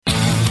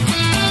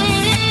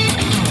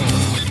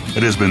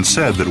It has been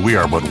said that we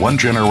are but one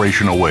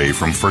generation away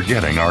from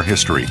forgetting our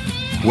history.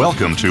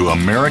 Welcome to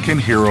American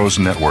Heroes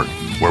Network,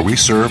 where we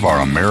serve our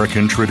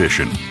American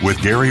tradition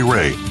with Gary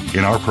Ray.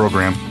 In our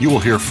program, you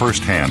will hear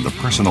firsthand the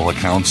personal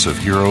accounts of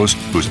heroes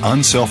whose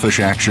unselfish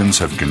actions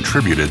have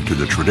contributed to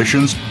the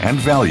traditions and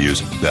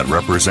values that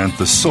represent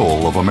the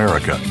soul of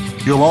America.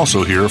 You'll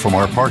also hear from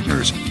our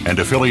partners and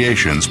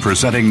affiliations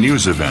presenting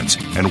news events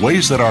and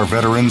ways that our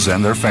veterans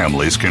and their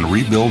families can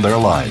rebuild their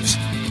lives.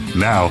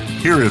 Now,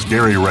 here is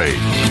Gary Ray.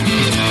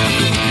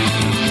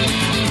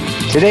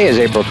 Today is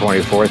April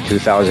 24th,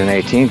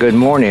 2018. Good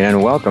morning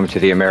and welcome to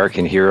the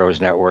American Heroes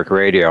Network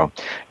Radio.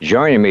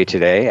 Joining me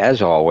today,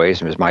 as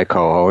always, is my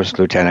co-host,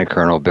 Lieutenant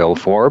Colonel Bill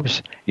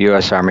Forbes,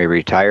 U.S. Army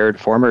retired,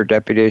 former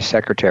Deputy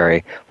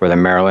Secretary for the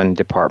Maryland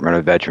Department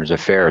of Veterans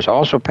Affairs,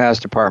 also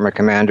past Department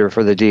Commander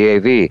for the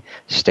DAV,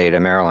 State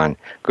of Maryland.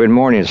 Good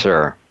morning,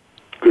 sir.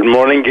 Good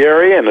morning,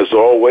 Gary, and as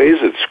always,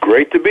 it's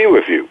great to be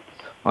with you.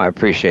 I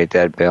appreciate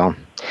that, Bill.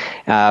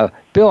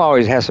 Bill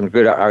always has some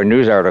good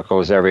news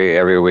articles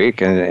every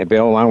week. And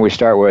Bill, why don't we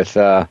start with,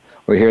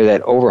 we hear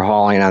that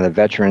overhauling on the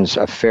Veterans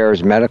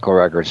Affairs medical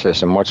record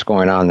system. What's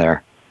going on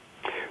there?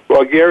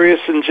 Well, Gary,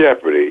 it's in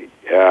jeopardy.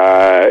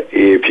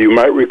 If you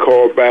might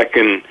recall back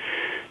in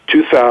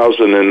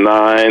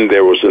 2009,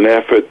 there was an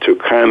effort to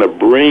kind of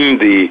bring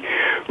the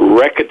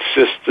record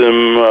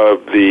system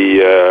of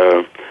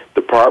the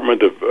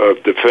Department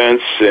of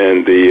Defense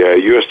and the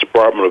U.S.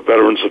 Department of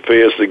Veterans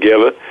Affairs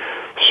together,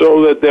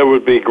 so that there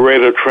would be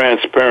greater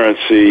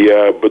transparency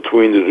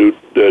between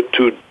the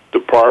two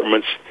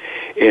departments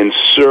in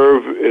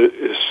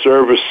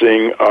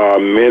servicing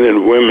men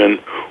and women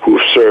who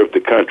serve the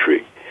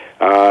country.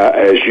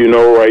 As you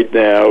know, right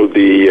now,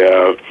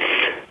 the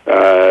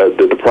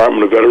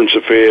Department of Veterans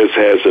Affairs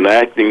has an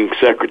acting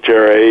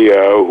secretary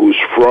who's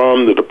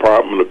from the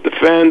Department of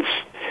Defense,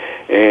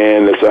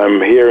 and as I'm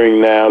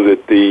hearing now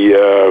that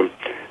the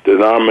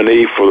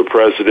nominee for the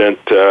president,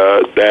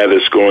 that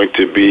is going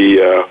to be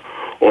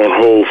on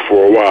hold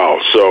for a while.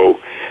 So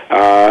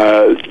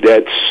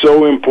that's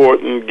so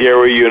important,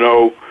 Gary. You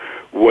know,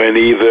 when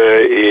either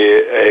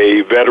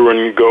a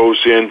veteran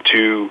goes in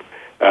to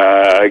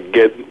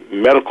get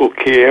medical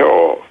care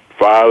or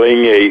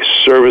filing a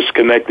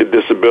service-connected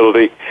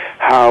disability,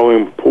 how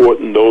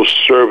important those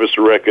service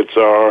records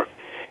are.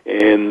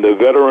 And the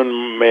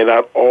veteran may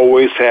not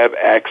always have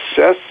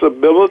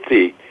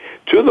accessibility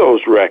to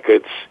those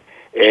records,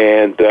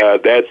 and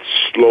that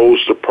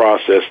slows the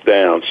process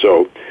down.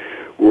 So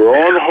we're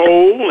on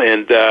hold,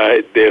 and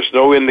there's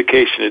no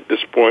indication at this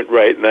point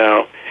right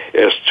now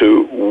as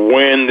to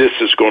when this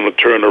is going to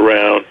turn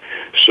around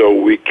so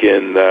we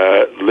can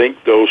link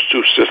those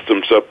two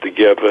systems up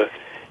together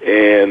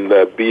and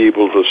be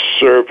able to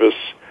service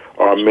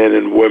our men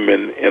and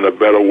women in a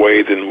better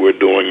way than we're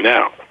doing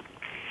now.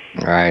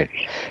 Right.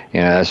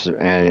 You know,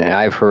 and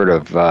I've heard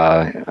of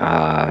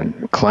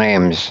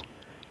claims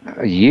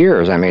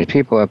years. I mean,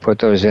 people have put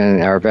those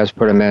in, our vets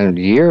put them in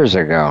years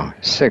ago,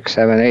 6,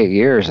 7, 8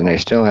 years, and they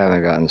still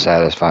haven't gotten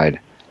satisfied.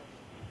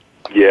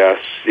 Yes,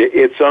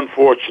 it's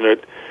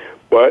unfortunate,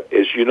 but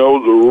as you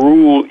know, the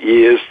rule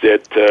is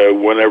that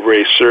whenever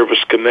a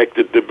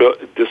service-connected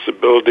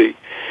disability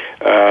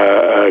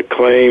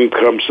claim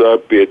comes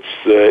up, it's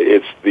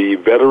the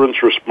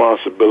veteran's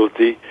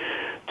responsibility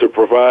to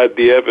provide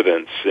the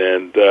evidence.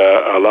 And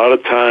a lot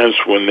of times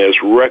when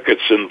there's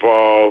records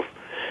involved,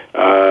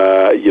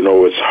 you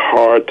know, it's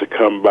hard to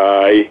come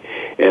by,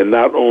 and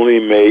not only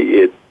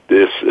may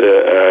this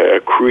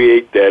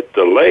create that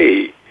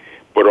delay,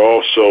 but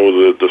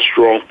also the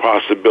strong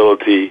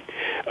possibility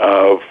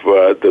of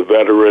the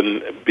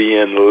veteran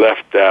being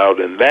left out,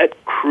 and that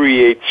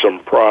creates some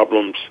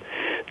problems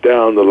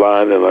down the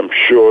line. And I'm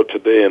sure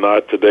today in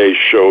our Today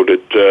show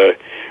that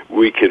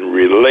we can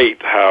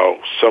relate how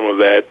some of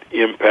that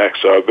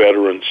impacts our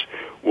veterans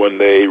when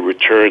they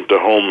return to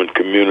home and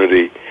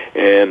community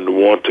and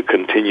want to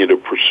continue to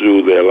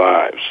pursue their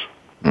lives.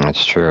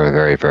 That's true,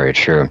 very, very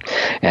true.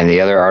 And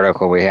the other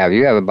article we have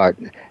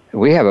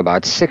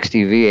about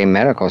 60 VA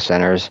medical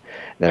centers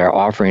that are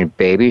offering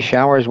baby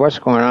showers. What's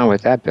going on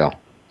with that, Bill?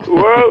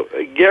 Well,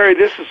 Gary,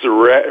 this is a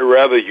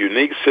rather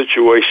unique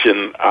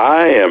situation.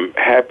 I am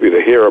happy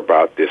to hear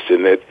about this,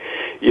 in that,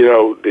 you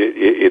know,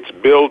 it's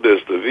billed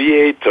as the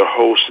VA to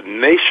host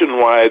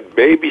nationwide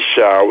baby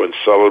shower in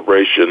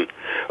celebration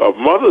of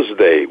Mother's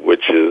Day,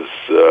 which is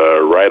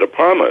right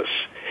upon us.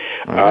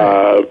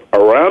 Right.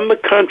 Around the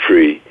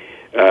country,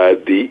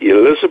 the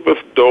Elizabeth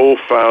Dole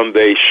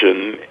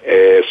Foundation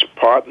is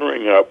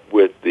partnering up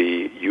with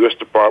the U.S.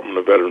 Department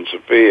of Veterans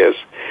Affairs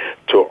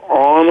to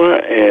honor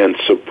and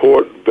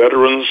support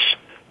veterans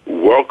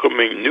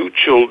welcoming new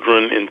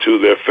children into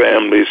their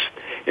families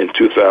in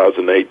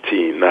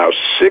 2018. Now,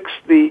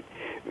 60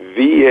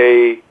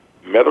 VA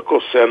medical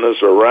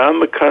centers around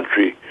the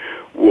country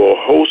will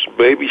host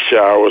baby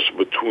showers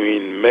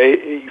between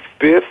May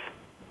 5th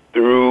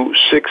through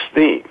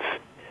 16th.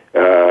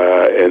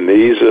 And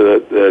these are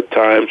the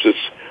times it's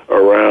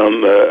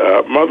around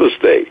Mother's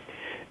Day.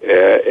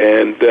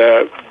 And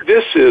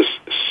this is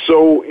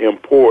so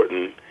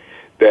important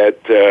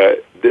that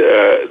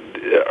the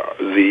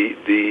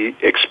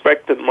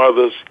expectant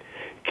mothers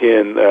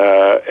can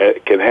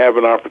have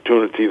an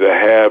opportunity to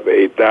have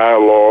a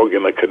dialogue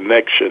and a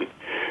connection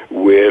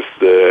with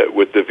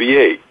the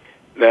VA.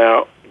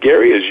 Now,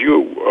 Gary, as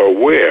you are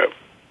aware,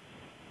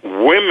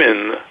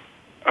 women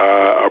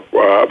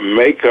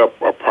make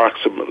up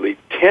approximately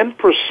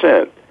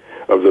 10%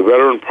 of the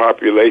veteran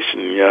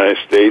population in the United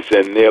States,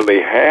 and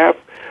nearly half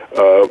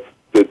of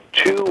the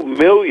 2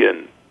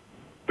 million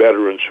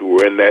veterans who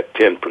are in that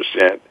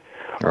 10%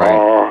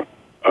 are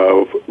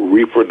of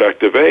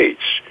reproductive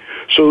age.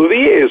 So the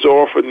VA is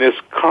offering this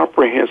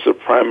comprehensive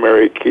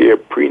primary care,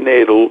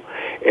 prenatal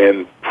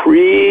and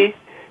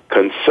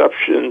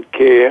pre-conception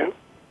care,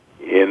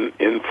 in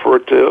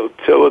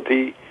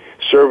infertility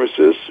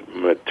services,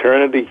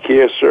 maternity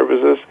care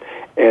services,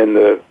 and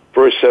the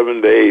first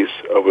 7 days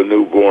of a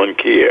newborn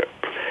care.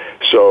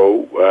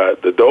 So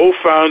the Dole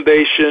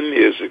Foundation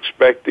is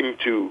expecting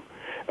to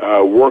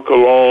work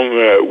along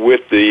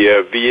with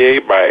the VA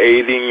by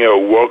aiding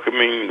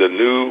welcoming the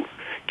new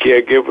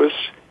caregivers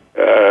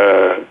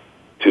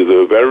to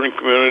the veteran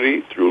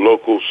community through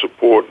local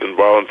support and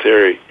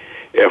voluntary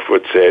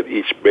efforts at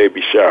each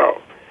baby shower.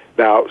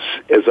 Now,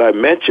 as I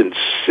mentioned,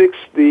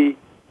 60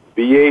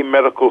 VA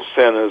medical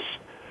centers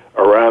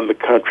around the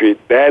country.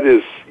 That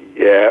is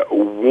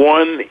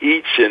one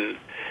each in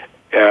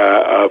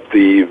of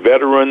the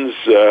veterans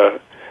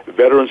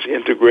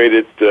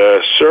integrated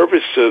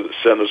service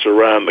centers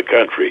around the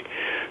country.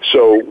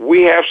 So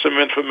we have some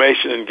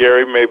information, and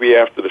Gary, maybe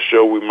after the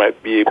show we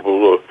might be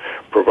able to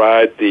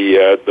provide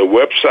the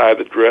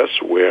website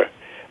address where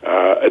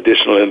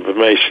additional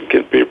information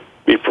can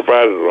be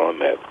provided on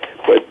that.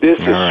 But this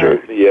is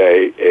certainly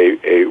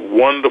a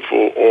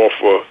wonderful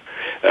offer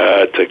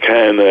to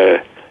kind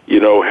of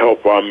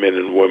help our men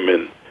and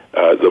women,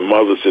 the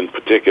mothers in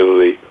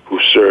particularly, who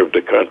serve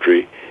the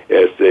country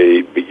as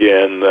they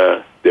begin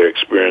their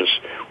experience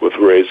with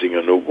raising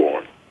a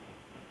newborn.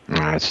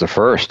 That's the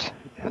first.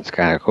 That's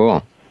kind of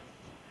cool.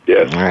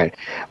 Yes. All right.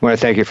 I want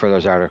to thank you for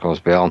those articles,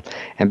 Bill.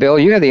 And Bill,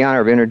 you have the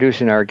honor of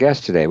introducing our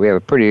guest today. We have a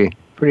pretty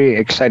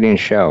exciting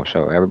show,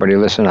 so everybody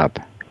listen up.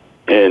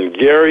 And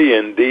Gary,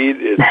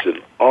 indeed, it's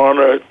an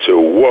honor to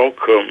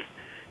welcome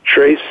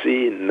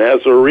Tracy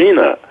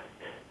Nazarena.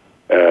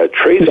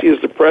 Tracy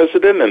is the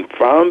president and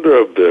founder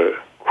of the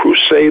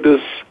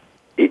Crusaders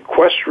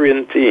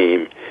Equestrian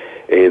Team,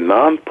 a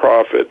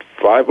nonprofit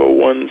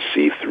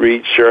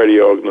 501c3 charity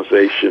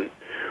organization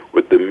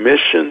with the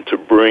mission to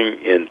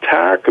bring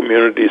entire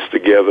communities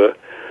together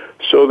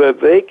so that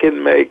they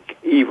can make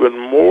even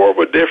more of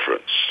a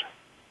difference.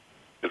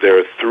 There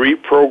are 3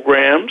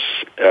 programs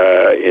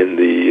in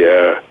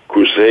the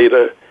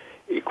Crusader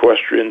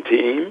Equestrian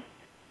Team.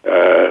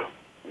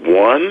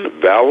 One,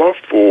 Valor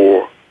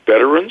for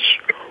Veterans,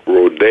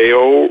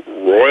 Rodeo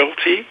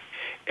Royalty,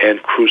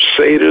 and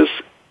Crusaders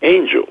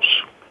Angels.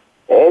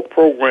 All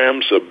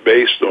programs are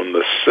based on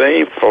the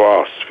same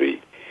philosophy,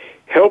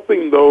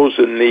 helping those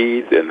in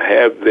need and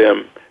have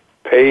them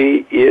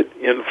pay it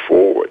in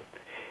forward,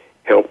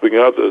 helping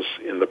others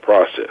in the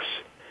process.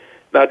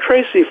 Now,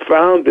 Tracy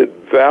founded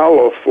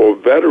Valor for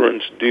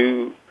Veterans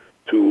due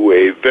to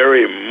a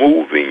very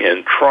moving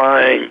and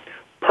trying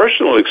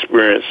personal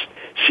experience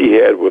she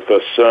had with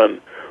her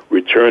son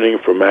returning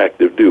from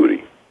active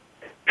duty.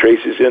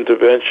 Tracy's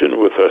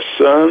intervention with her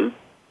son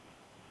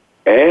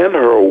and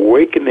her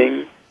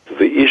awakening to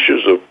the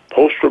issues of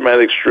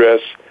post-traumatic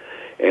stress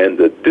and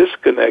the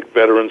disconnect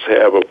veterans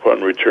have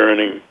upon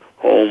returning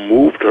home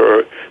moved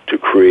her to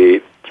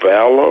create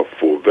Valor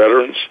for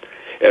Veterans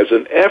as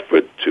an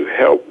effort to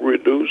help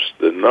reduce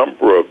the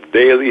number of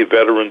daily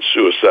veteran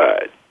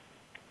suicide.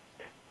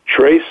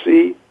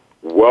 Tracy,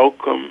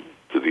 welcome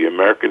to the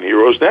American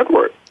Heroes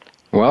Network.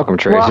 Welcome,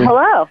 Tracy. Well,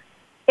 hello.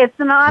 It's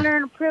an honor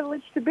and a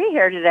privilege to be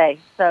here today,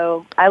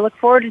 so I look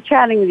forward to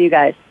chatting with you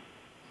guys.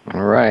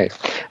 All right.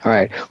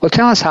 Well,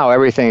 tell us how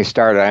everything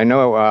started. I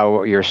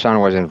know your son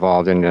was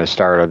involved in the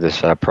start of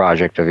this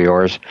project of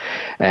yours,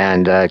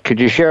 and could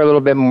you share a little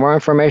bit more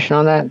information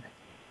on that?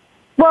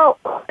 Well,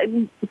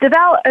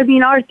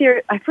 our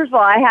theory, first of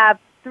all, I have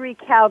 3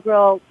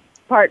 cowgirl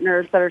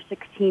partners that are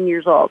 16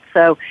 years old,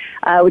 so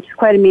which is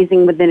quite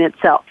amazing within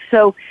itself.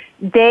 So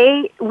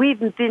we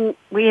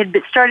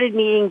had started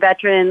meeting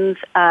veterans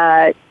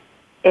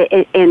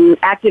in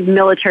active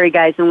military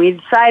guys, and we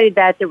decided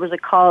that there was a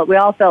call. We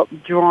all felt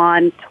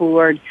drawn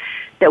toward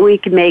that we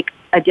could make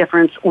a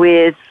difference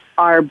with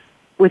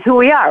who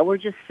we are. We're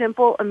just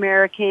simple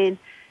American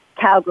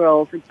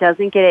cowgirls. It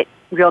doesn't get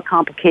real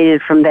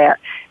complicated from there.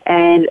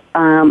 And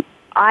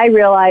I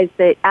realized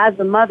that as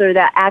a mother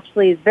that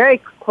actually is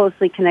very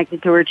closely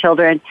connected to her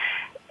children,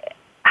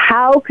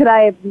 how could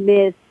I have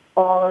missed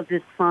all of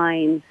the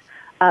signs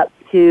up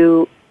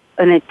to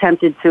an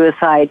attempted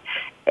suicide?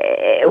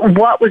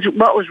 What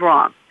was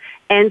wrong?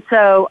 And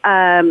so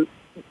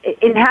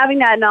in having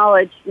that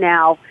knowledge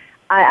now,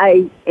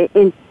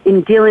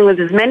 in dealing with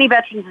as many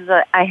veterans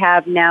as I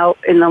have now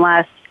in the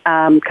last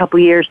couple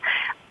years,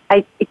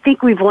 I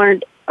think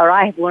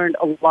I have learned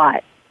a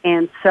lot.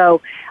 And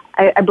so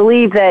I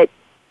believe that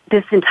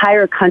this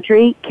entire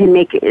country can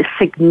make a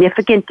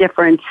significant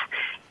difference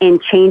in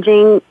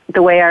changing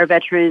the way our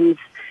veterans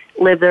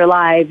live their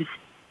lives,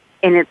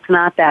 and it's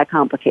not that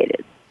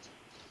complicated.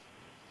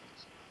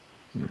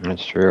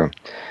 That's true.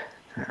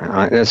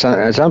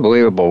 It's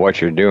unbelievable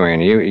what you're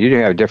doing. You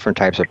have different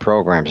types of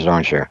programs,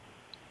 don't you?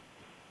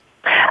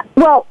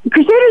 Well,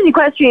 Crusaders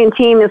Equestrian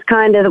Team is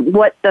kind of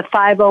what the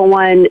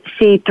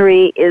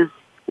 501c3 is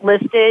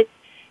listed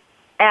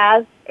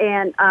as,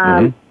 and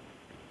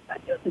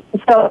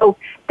so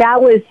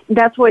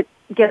that's what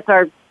gets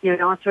our,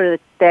 sort of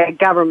the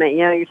government,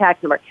 your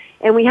tax number.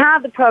 And we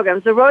have the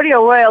programs. The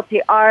Rodeo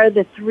Royalty are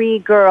the three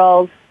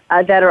girls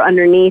that are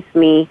underneath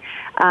me,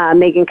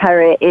 Megan,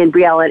 Kyra, and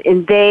Brielle,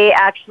 and they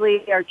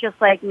actually are just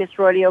like Miss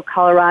Rodeo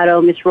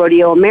Colorado, Miss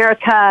Rodeo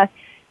America,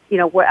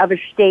 whatever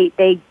state,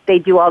 they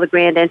do all the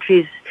grand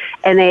entries,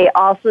 and they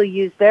also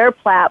use their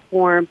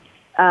platform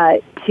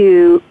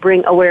to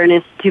bring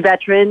awareness to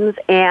veterans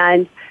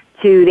and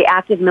to the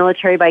active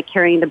military by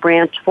carrying the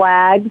branch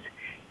flags.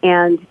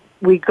 And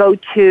we go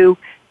to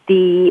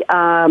they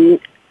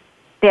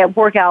have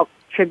workout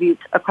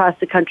tributes across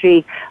the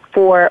country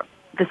for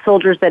the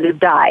soldiers that have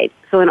died.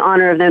 So in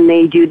honor of them,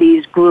 they do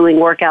these grueling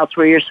workouts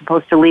where you're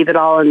supposed to leave it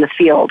all in the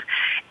field.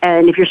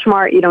 And if you're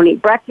smart, you don't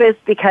eat breakfast,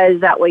 because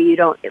that way you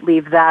don't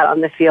leave that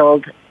on the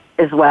field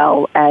as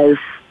well as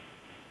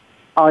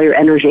all your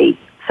energy.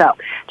 So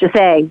just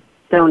saying,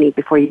 don't eat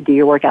before you do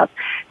your workouts.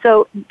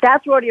 So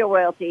that's Rodeo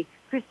Royalty.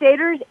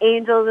 Crusaders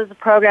Angels is a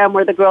program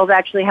where the girls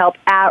actually help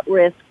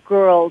at-risk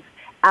girls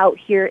out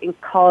here in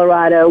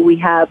Colorado. We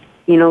have,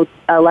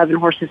 11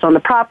 horses on the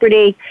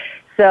property.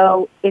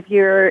 So if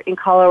you're in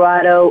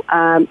Colorado,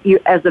 you,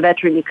 as a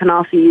veteran, you can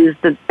also use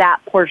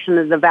that portion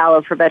of the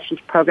Valor for Veterans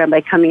program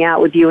by coming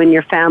out with you and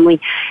your family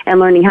and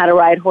learning how to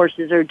ride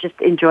horses or just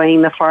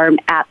enjoying the farm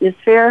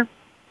atmosphere.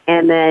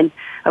 And then,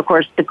 of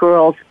course, the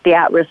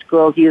at-risk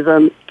girls use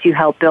them to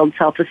help build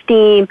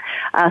self-esteem,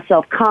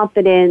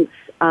 self-confidence,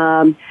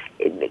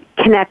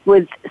 connect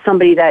with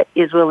somebody that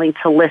is willing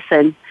to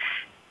listen.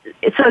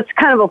 So it's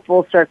kind of a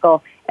full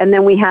circle. And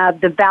then we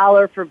have the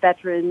Valor for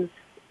Veterans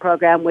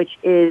program, which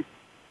is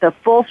the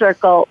full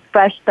circle,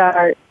 fresh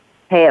start,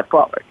 pay it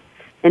forward.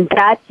 And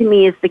that, to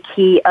me, is the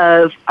key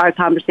of our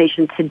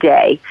conversation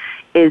today,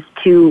 is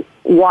to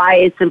why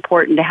it's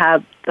important to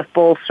have the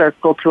full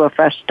circle to a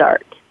fresh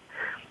start.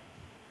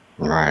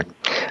 Right.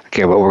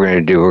 Okay, what we're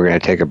going to do, we're going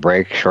to take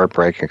a short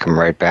break, and come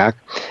right back.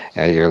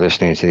 You're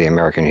listening to the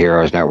American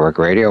Heroes Network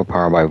Radio,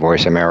 powered by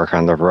Voice America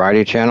on the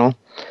Variety Channel,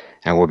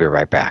 and we'll be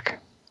right back.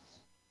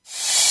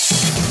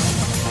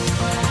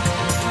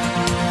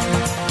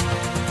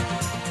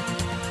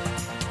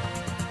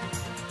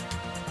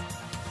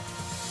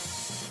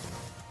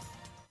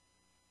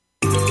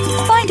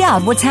 Find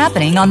out what's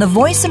happening on the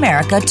Voice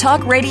America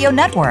Talk Radio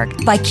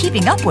Network by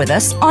keeping up with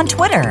us on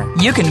Twitter.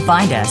 You can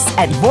find us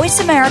at Voice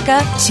America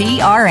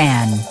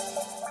TRN.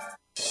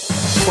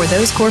 For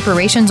those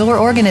corporations or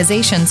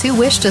organizations who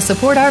wish to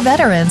support our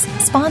veterans,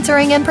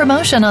 sponsoring and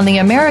promotion on the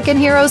American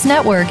Heroes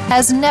Network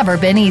has never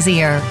been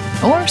easier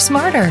or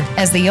smarter,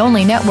 as the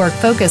only network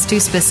focused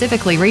to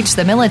specifically reach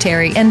the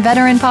military and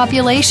veteran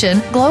population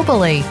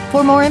globally.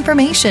 For more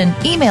information,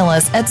 email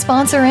us at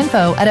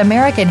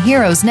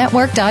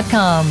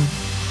sponsorinfo@AmericanHeroesNetwork.com.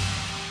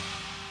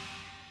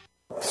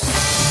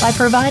 By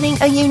providing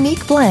a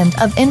unique blend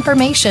of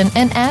information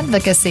and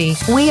advocacy,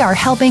 we are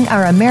helping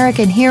our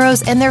American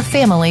heroes and their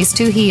families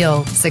to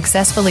heal,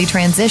 successfully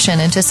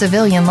transition into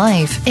civilian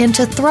life, and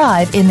to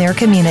thrive in their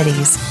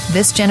communities.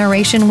 This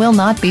generation will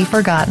not be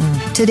forgotten.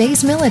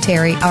 Today's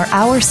military are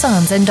our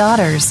sons and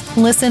daughters.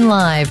 Listen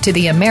live to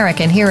the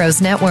American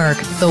Heroes Network,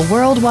 the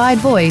worldwide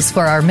voice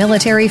for our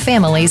military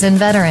families and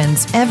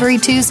veterans, every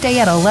Tuesday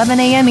at 11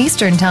 a.m.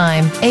 Eastern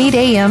Time, 8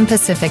 a.m.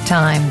 Pacific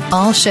Time.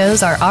 All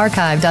shows are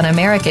archived on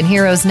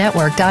AmericanHeroesNetwork.com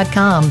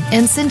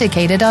and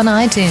syndicated on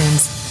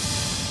iTunes.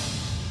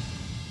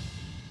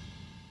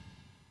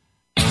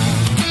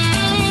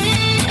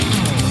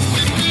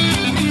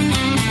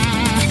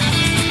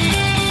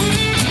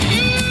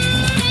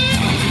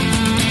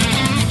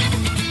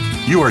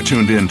 You are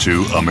tuned in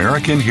to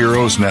American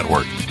Heroes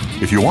Network.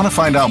 If you want to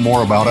find out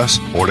more about us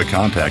or to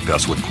contact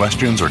us with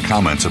questions or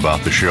comments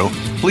about the show,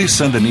 please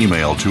send an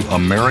email to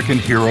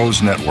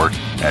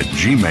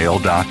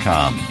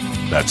AmericanHeroesNetwork@gmail.com.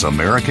 That's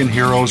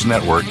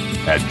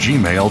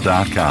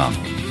AmericanHeroesNetwork@gmail.com.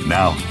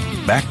 Now,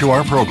 back to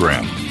our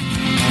program.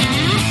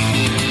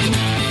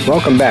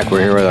 Welcome back.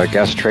 We're here with our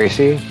guest,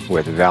 Tracy,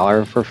 with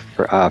Valor for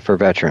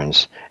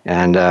Veterans.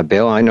 And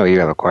Bill, I know you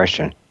have a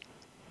question.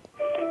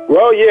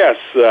 Well, yes,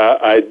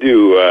 I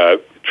do,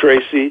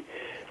 Tracy.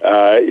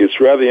 It's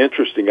rather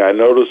interesting. I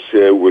noticed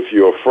with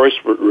your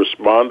first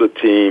responder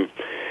team,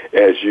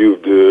 as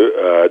you've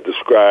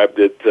described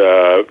it,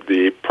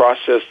 the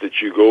process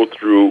that you go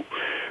through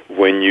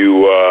when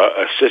you are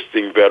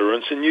assisting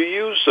veterans, and you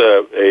use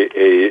an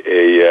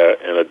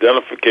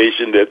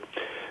identification that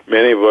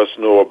many of us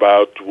know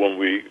about when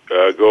we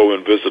go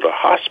and visit a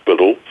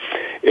hospital,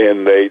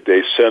 and they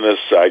send us,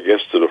 I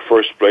guess, to the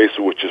first place,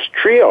 which is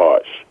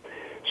triage.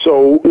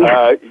 So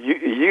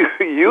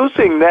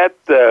using that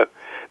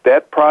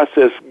that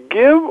process.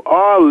 Give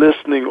our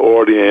listening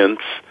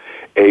audience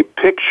a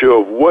picture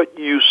of what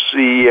you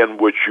see and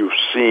what you've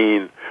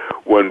seen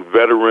when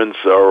veterans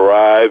are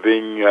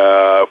arriving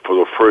for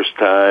the first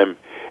time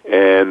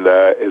and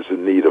is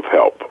in need of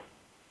help.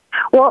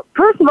 Well,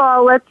 first of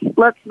all,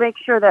 let's make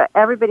sure that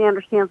everybody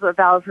understands what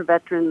Valor for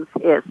Veterans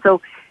is.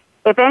 So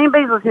if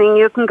anybody's listening,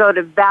 you can go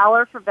to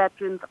Valor for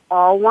Veterans,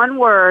 all one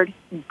word,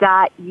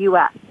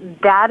 .us.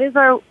 That is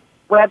our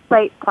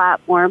website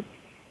platform,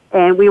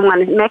 and we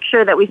want to make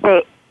sure that we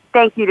say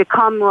thank you to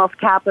Commonwealth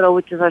Capital,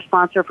 which is our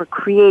sponsor, for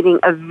creating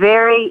a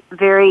very,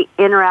 very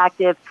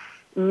interactive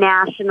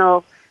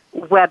national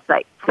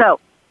website. So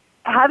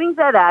having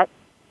said that,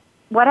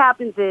 what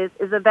happens is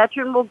a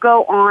veteran will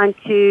go on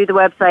to the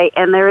website,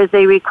 and there is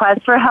a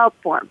request for help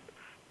form.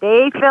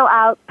 They fill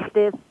out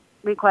this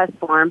request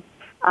form.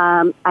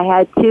 I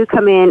had two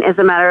come in, as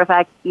a matter of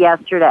fact,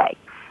 yesterday.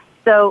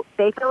 So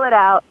they fill it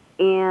out,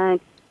 and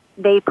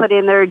they put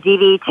in their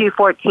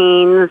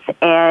DD-214s,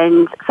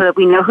 and so that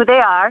we know who they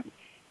are,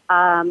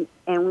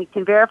 and we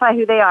can verify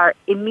who they are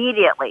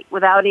immediately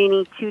without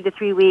any 2 to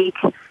 3 week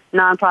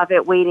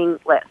nonprofit waiting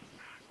list.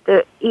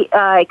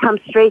 It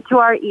comes straight to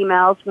our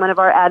emails. One of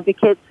our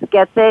advocates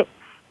gets it,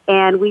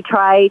 and we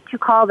try to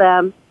call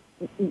them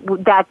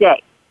that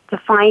day to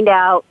find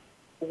out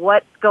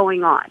what's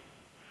going on.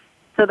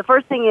 So the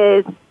first thing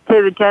is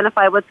to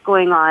identify what's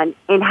going on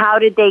and how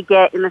did they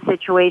get in the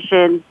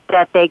situation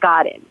that they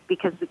got in,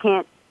 because we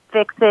can't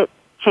fix it,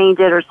 change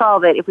it, or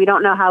solve it if we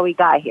don't know how we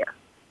got here.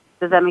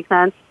 Does that make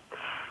sense?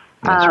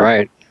 That's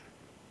right.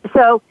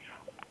 So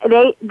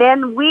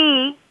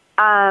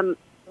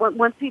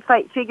once we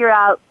figure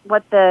out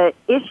what the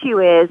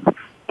issue is,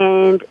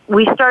 and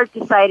we start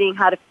deciding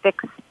how to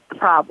fix the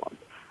problem.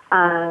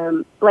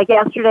 Like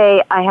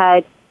yesterday, I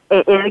had,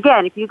 and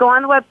again, if you go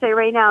on the website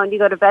right now and you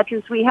go to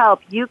Veterans We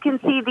Help, you can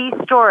see these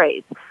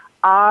stories.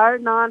 Our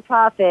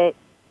nonprofit,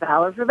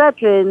 Valor for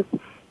Veterans,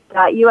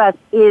 .us,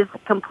 is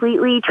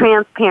completely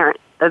transparent.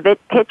 The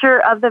picture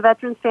of the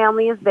veteran's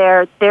family is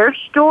there. Their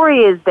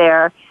story is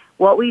there.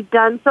 What we've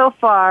done so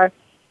far,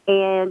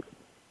 and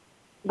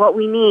what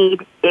we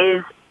need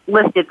is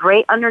listed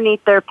right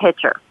underneath their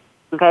picture.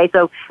 Okay,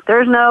 so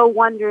there's no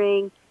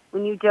wondering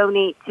when you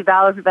donate to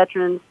Valor for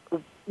Veterans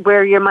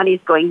where your money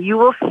is going. You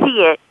will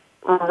see it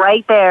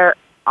right there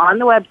on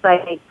the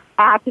website,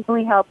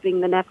 actively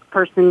helping the next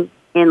person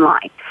in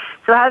line.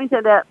 So having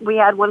said that, we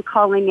had one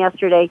call in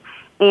yesterday,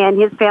 and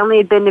his family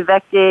had been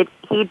evicted.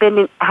 He'd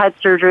had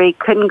surgery,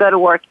 couldn't go to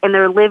work, and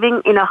they're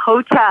living in a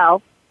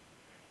hotel,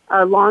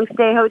 a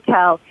long-stay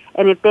hotel,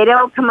 and if they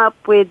don't come up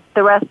with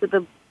the rest of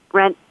the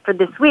rent for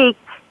this week,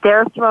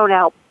 they're thrown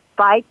out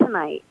by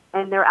tonight,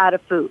 and they're out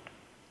of food.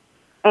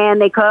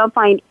 And they couldn't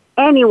find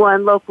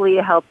anyone locally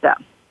to help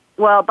them.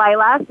 Well, by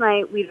last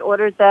night, we'd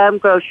ordered them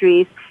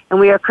groceries, and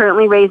we are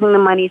currently raising the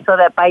money so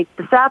that by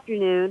this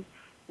afternoon,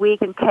 we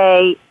can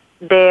pay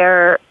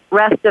their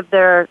rest of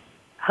their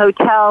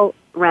hotel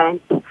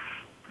rent,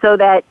 so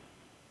that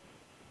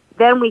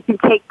then we can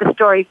take the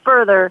story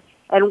further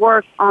and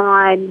work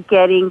on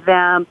getting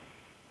them,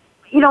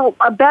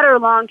 a better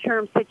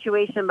long-term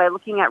situation by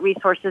looking at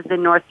resources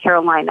in North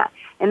Carolina.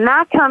 And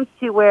that comes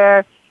to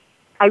where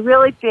I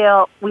really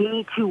feel we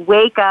need to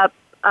wake up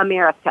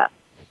America.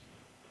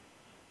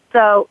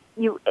 So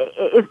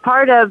as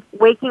part of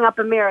waking up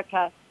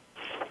America,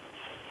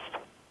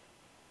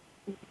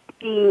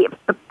 the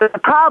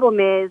problem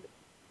is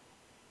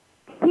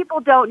people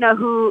don't know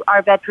who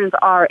our veterans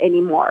are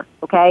anymore,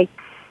 okay?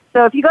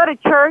 So if you go to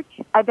church,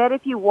 I bet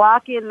if you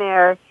walk in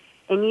there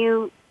and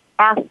you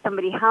ask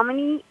somebody how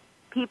many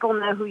people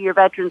know who your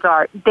veterans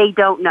are, they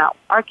don't know.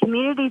 Our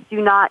communities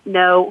do not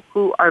know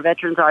who our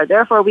veterans are.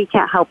 Therefore, we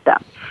can't help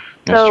them.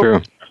 That's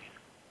true.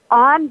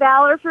 On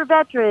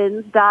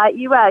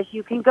valorforveterans.us,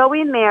 you can go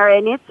in there,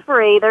 and it's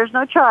free. There's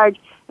no charge.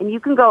 And you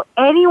can go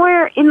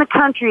anywhere in the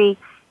country.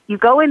 You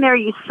go in there,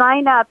 you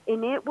sign up,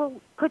 and it will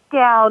put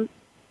down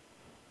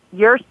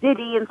your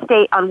city and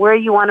state on where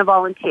you want to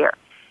volunteer.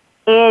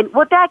 And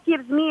what that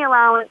gives me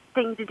allowance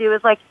thing to do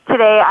is, like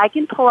today, I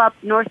can pull up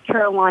North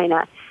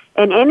Carolina.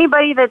 And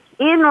anybody that's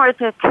in North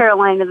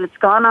Carolina that's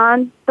gone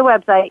on the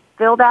website,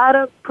 filled out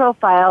a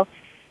profile,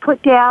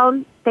 put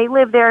down they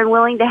live there and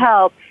willing to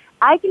help,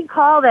 I can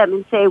call them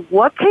and say,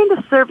 what kind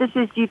of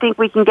services do you think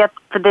we can get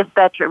for this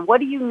veteran? What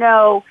do you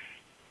know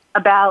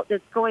about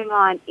that's going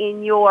on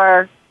in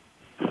your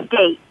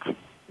state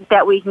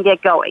that we can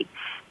get going?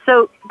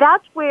 So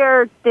that's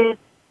where this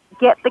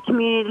Get the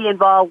Community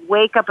Involved,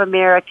 Wake Up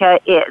America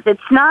is.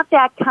 It's not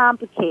that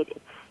complicated.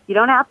 You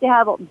don't have to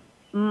have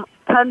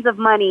tons of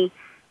money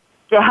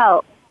to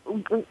help.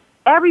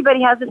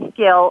 Everybody has a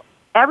skill.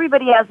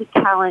 Everybody has a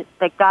talent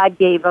that God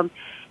gave them.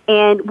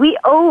 And we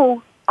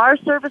owe our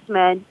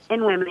servicemen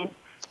and women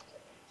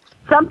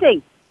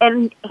something.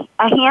 And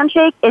a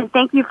handshake and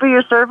thank you for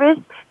your service,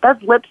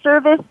 that's lip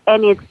service,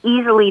 and it's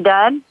easily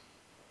done.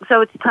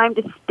 So it's time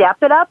to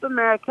step it up,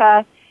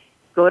 America.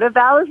 Go to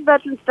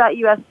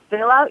valorforveterans.us,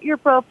 fill out your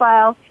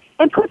profile,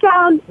 and put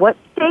down what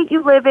state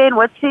you live in,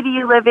 what city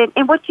you live in,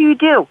 and what do you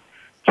do.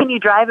 Can you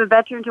drive a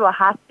veteran to a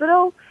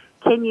hospital?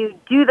 Can you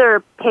do their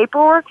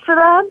paperwork for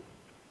them?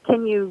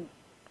 Can you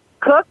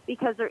cook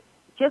because they're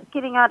just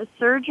getting out of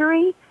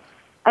surgery?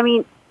 I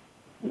mean,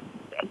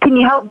 can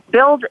you help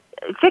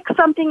fix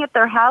something at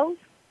their house?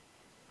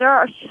 There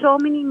are so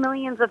many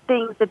millions of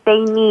things that they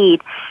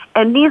need.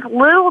 And these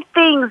little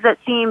things that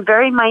seem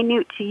very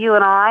minute to you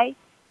and I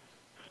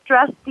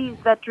stress these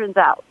veterans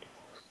out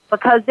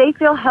because they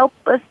feel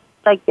helpless,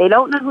 like they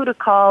don't know who to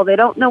call, they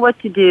don't know what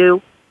to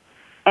do.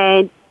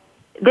 And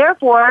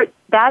therefore,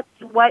 that's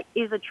what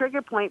is a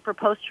trigger point for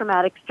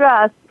post-traumatic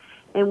stress.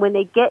 And when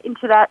they get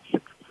into that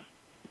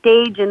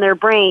stage in their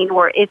brain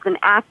where it's an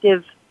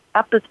active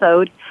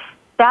episode,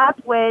 that's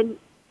when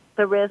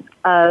the risk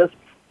of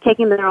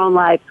taking their own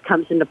lives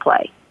comes into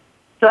play.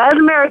 So as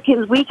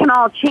Americans, we can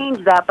all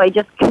change that by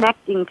just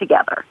connecting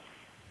together.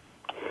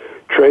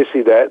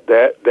 Tracy,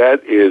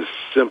 that is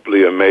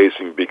simply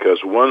amazing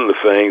because one of the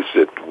things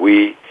that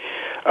we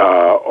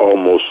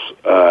almost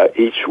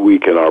each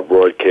week in our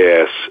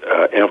broadcast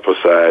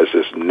emphasize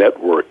is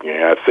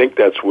networking. I think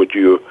that's what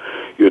you're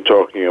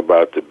talking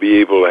about, to be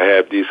able to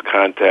have these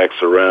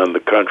contacts around the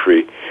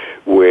country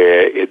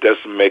where it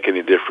doesn't make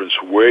any difference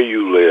where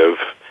you live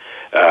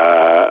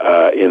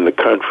in the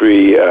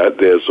country.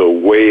 There's a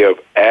way of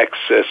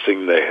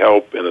accessing the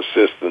help and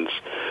assistance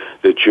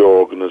that your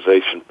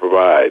organization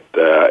provides.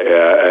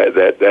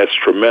 That's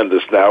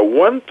tremendous. Now,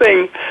 one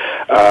thing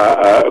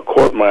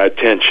caught my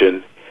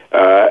attention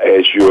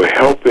as you're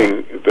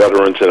helping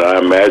veterans, and I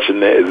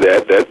imagine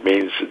that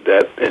means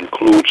that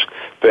includes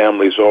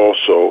families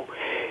also.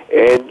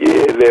 And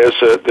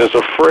there's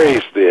a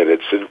phrase there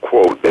that's in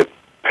quote, that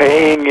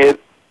paying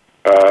it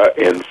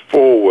in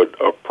forward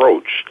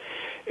approach.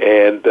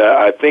 And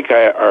I think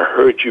I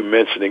heard you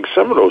mentioning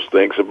some of those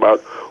things about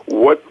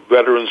what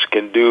veterans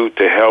can do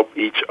to help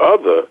each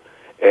other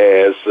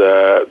as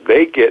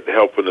they get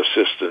help and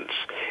assistance.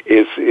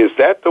 Is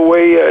that the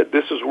way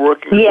this is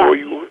working for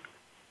you?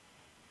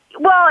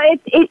 Well,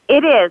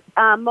 it is.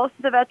 Most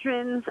of the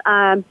veterans,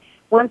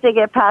 once they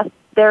get past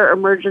their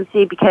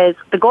emergency, because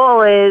the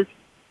goal is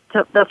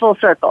the full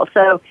circle.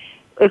 So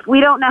if we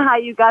don't know how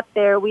you got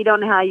there, we don't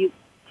know how to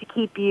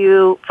keep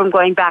you from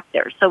going back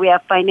there. So we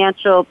have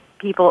financial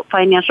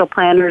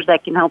planners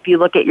that can help you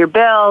look at your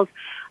bills.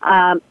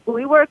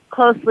 We work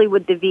closely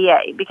with the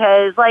VA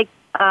because, like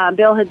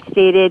Bill had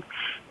stated,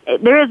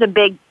 there is a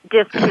big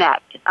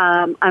disconnect.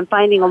 I'm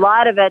finding a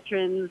lot of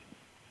veterans,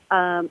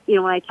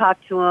 when I talk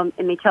to them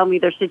and they tell me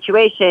their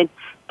situation,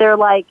 they're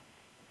like,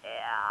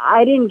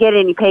 I didn't get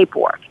any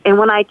paperwork. And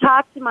when I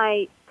talk to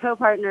my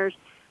co-partners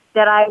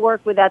that I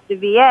work with at the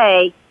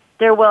VA,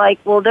 they're like,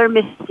 well, they're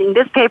missing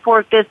this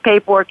paperwork,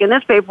 and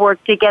this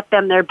paperwork to get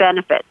them their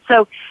benefits.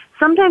 So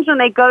sometimes when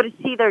they go to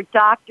see their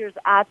doctors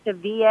at the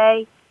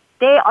VA,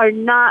 they are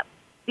not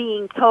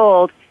being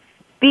told,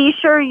 be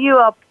sure you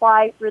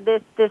apply for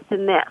this,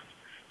 and this.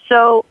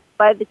 So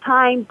by the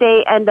time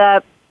they end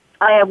up,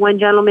 I have one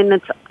gentleman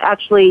that's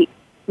actually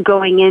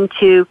going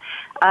into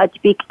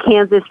Topeka,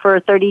 Kansas for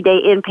a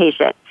 30-day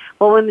inpatient.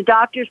 Well, when the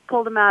doctors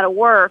pulled him out of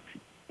work,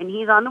 and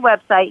he's on the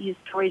website, his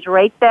story's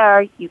right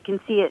there, you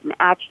can see it in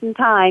action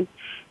time.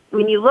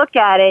 When you look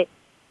at it,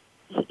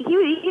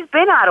 he's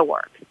been out of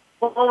work.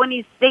 Well,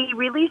 when they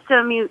released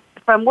him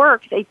from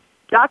work,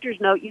 doctors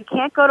note you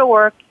can't go to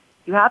work.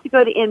 You have to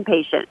go to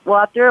inpatient. Well,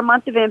 after a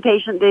month of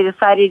inpatient, they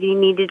decided he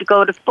needed to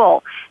go to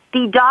full.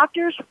 The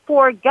doctors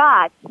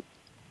forgot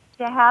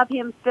to have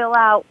him fill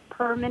out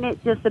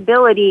permanent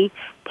disability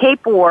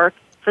paperwork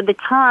for the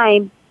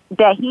time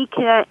that he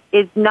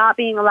is not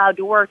being allowed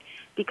to work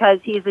because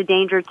he's a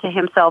danger to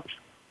himself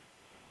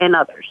and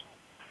others.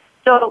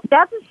 So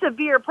that's a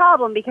severe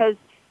problem because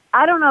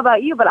I don't know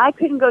about you, but I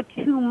couldn't go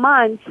 2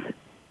 months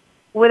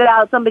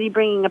without somebody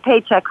bringing a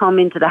paycheck home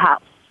into the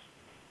house.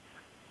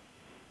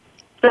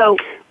 So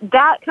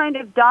that kind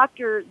of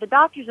the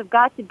doctors have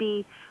got to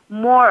be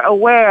more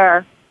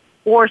aware,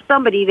 or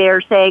somebody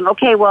there saying,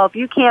 okay, well, if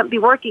you can't be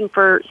working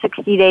for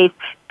 60 days,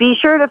 be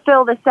sure to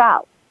fill this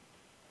out.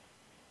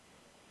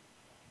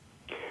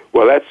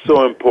 Well, that's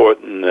so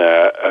important,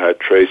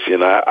 Tracy,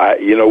 and I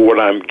what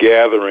I'm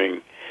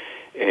gathering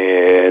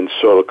and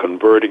sort of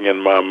converting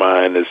in my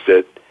mind is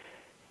that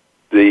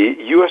the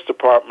U.S.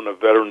 Department of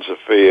Veterans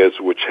Affairs,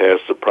 which has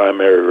the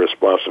primary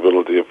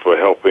responsibility for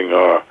helping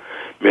our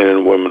men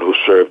and women who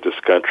serve this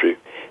country,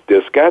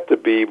 there's got to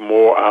be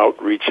more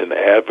outreach and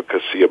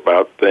advocacy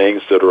about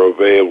things that are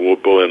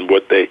available and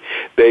what they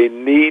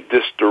need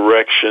this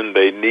direction,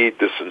 they need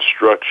this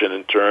instruction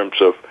in terms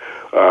of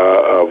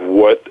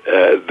what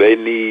they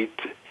need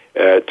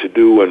to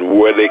do and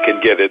where they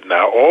can get it.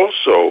 Now,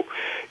 also,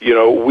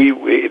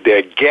 there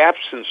are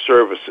gaps in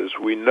services.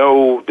 We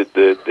know that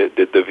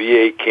the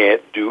VA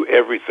can't do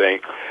everything,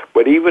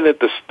 but even at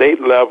the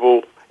state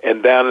level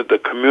and down at the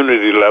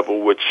community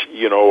level, which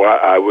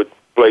I would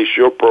place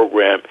your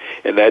program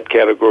in that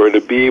category,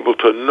 to be able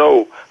to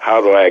know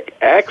how to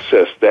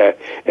access that,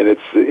 and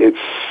it's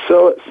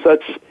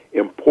such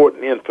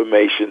important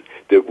information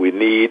that we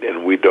need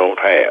and we don't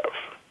have.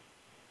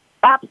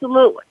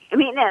 Absolutely. I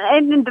mean,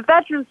 and the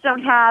veterans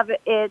don't have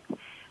it,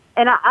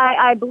 And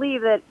I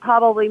believe that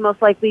probably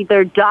most likely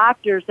their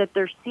doctors that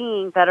they're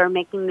seeing that are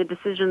making the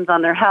decisions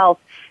on their health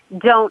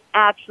don't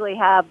actually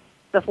have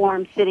the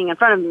form sitting in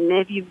front of them. And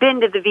if you've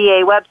been to the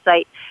VA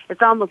website,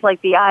 it's almost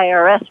like the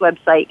IRS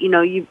website.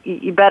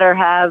 You better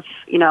have,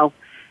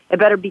 it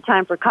better be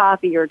time for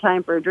coffee or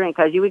time for a drink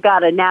because we got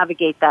to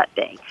navigate that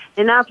thing.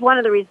 And that's one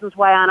of the reasons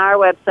why on our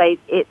website,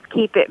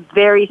 keep it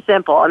very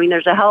simple. I mean,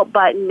 there's a help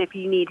button if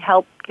you need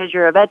help because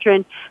you're a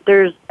veteran.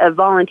 There's a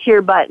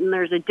volunteer button.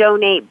 There's a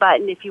donate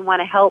button if you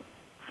want to help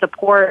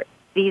support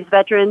these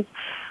veterans.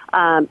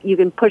 You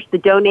can push the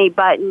donate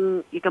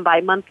button. You can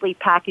buy monthly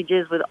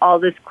packages with all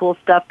this cool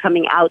stuff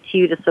coming out to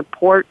you to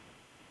support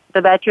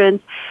the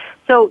veterans.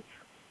 So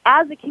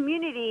as a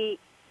community,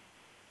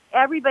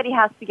 everybody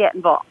has to get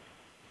involved.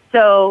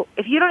 So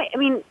if you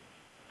don't,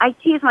 I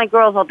tease my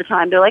girls all the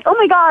time. They're like, oh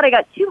my God, I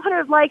got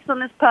 200 likes on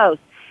this post.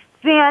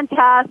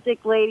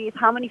 Fantastic, ladies.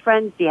 How many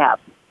friends do you have?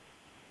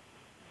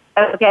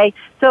 Okay,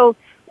 so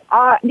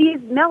these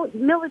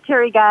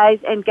military guys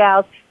and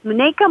gals, when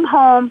they come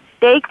home,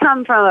 they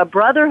come from a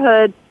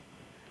brotherhood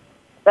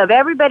of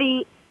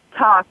everybody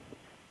talks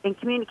and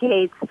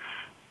communicates.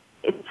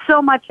 It's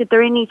so much that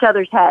they're in each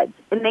other's heads.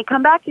 And they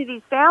come back to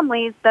these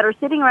families that are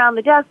sitting around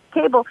the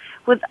table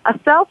with a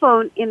cell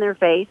phone in their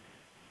face,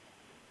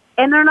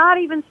 and they're not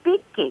even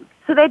speaking.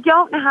 So they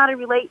don't know how to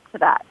relate to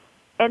that.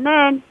 And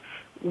then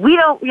we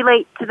don't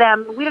relate to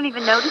them. We don't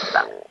even notice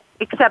them,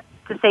 except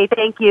to say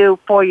thank you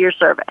for your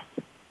service.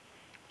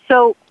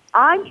 So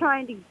I'm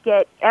trying to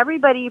get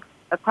everybody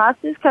across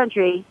this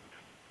country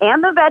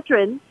and the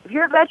veterans, if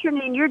you're a veteran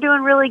and you're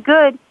doing really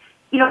good,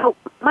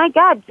 my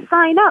God,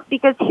 sign up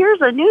because here's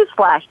a news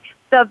flash.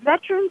 The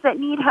veterans that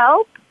need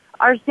help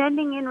are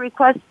sending in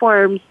request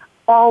forms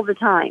all the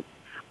time.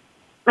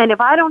 And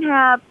if I don't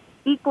have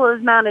equal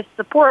amount of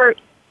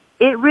support,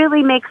 it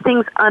really makes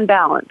things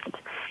unbalanced.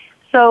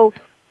 So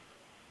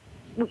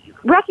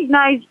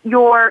recognize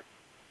your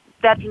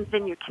veterans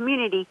in your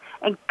community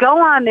and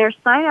go on there,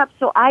 sign up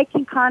so I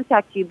can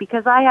contact you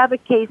because I have a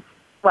case.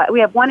 We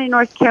have one in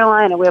North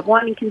Carolina. We have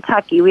one in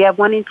Kentucky. We have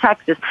one in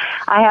Texas.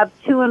 I have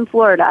two in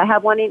Florida. I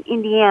have one in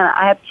Indiana.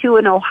 I have two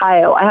in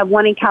Ohio. I have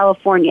one in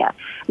California.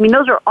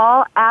 Those are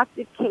all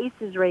active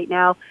cases right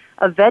now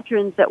of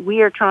veterans that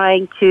we are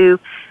trying to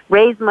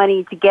raise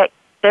money to get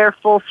their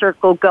full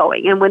circle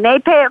going. And when they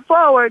pay it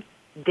forward,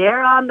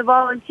 they're on the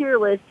volunteer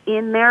list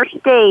in their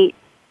state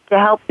to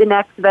help the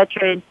next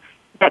veteran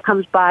that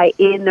comes by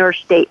in their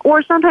state.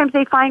 Or sometimes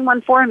they find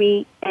one for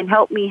me and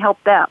help me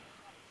help them.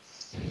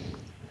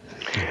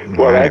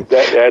 Well,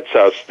 that's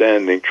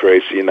outstanding,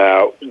 Tracy.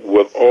 Now,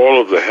 with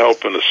all of the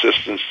help and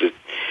assistance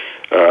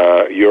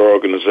that your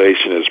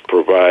organization is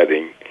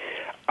providing,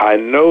 I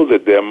know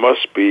that there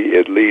must be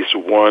at least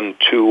one,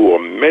 two, or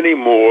many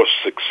more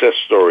success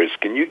stories.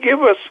 Can you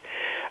give us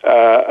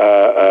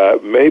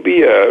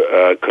maybe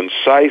a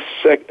concise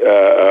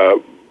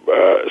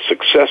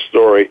success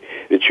story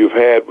that you've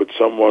had with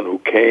someone who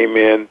came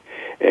in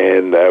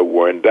and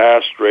were in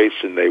dire straits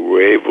and they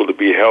were able to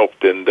be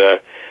helped and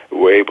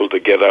were able to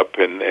get up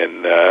and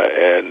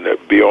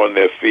be on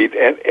their feet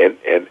and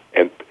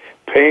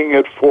paying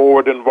it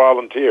forward and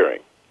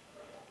volunteering?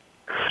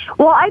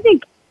 Well, I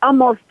think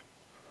almost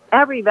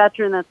every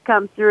veteran that's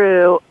come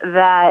through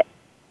that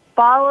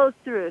follows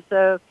through.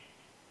 So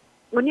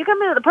when you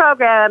come into the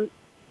program,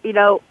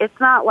 it's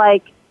not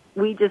like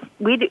we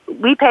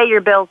pay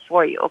your bills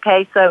for you,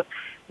 okay? So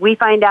we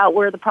find out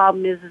where the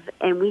problem is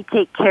and we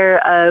take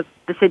care of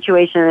the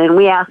situation and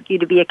we ask you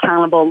to be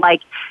accountable.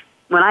 Like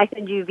when I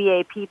send you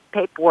VA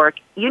paperwork,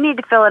 you need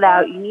to fill it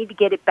out. You need to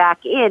get it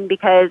back in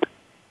because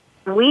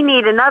we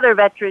need another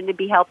veteran to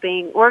be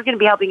helping. We're going to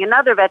be helping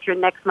another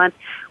veteran next month.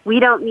 We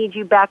don't need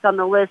you back on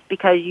the list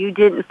because you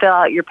didn't fill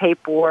out your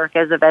paperwork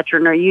as a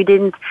veteran or you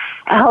didn't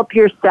help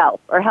yourself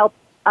or help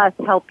us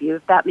help you,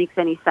 if that makes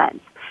any sense.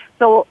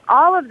 So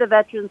all of the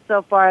veterans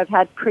so far have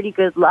had pretty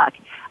good luck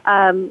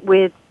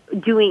with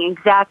doing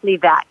exactly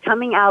that,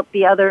 coming out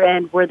the other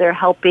end where they're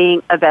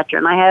helping a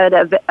veteran. I had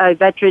a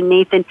veteran,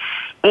 Nathan,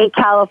 in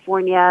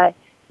California,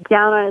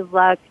 down on his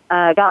luck,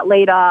 got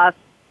laid off.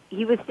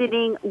 He was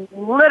sitting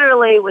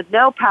literally with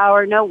no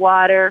power, no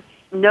water,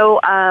 no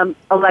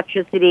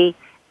electricity,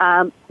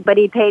 but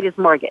he paid his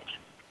mortgage.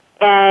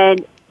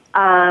 And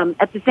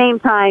at the same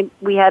time,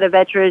 we had a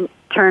veteran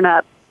turn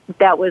up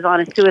that was on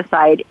a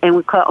suicide, and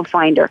we couldn't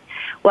find her.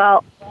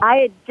 Well,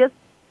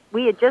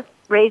 we had just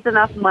raised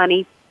enough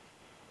money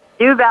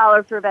through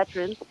Valor for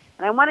Veterans,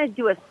 and I want to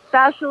do a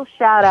special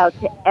shout-out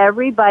to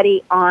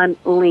everybody on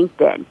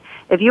LinkedIn.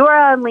 If you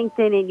are on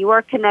LinkedIn and you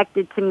are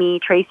connected to me,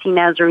 Tracy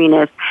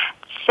Nazarenas,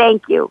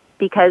 thank you,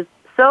 because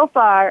so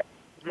far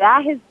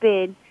that has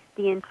been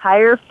the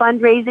entire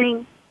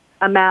fundraising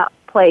amount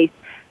place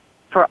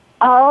for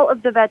all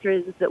of the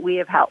veterans that we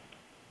have helped.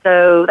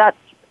 So that's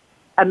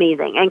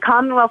amazing. And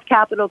Commonwealth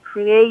Capital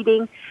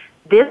creating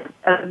this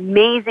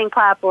amazing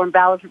platform,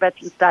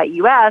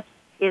 valorforveterans.us,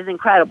 is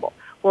incredible.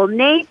 Well,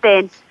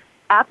 Nathan,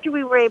 after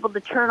we were able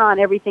to turn on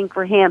everything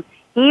for him,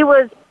 he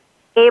was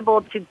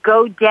able to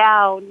go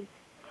down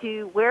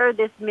to where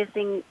this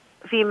missing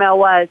female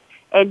was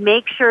and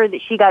make sure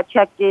that she got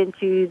checked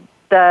into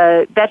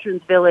the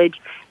Veterans Village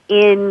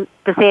in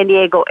the San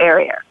Diego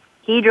area.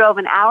 He drove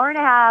an hour and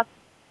a half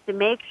to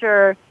make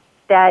sure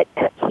that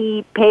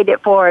he paid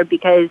it forward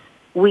because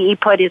we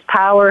put his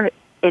power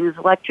and his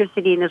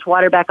electricity and his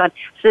water back on.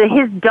 So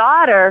his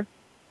daughter,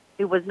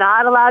 who was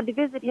not allowed to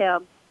visit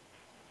him,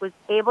 was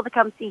able to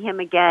come see him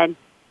again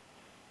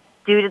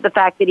due to the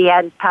fact that he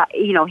had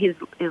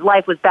his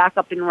life was back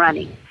up and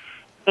running.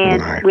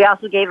 And we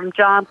also gave him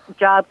job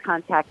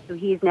contacts, so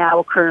he's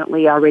now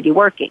currently already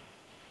working.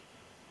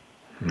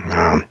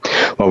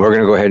 Well, we're going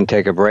to go ahead and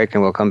take a break,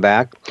 and we'll come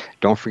back.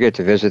 Don't forget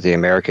to visit the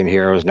American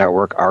Heroes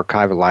Network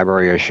archive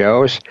library of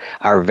shows.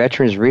 Our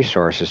veterans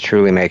resource is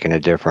truly making a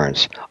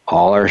difference.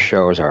 All our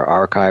shows are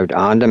archived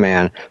on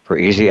demand for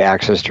easy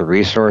access to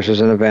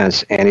resources and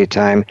events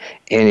anytime,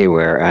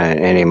 anywhere, on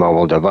any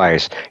mobile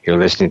device. You're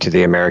listening to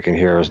the American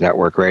Heroes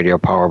Network radio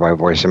powered by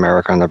Voice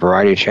America on the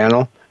Variety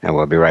Channel, and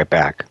we'll be right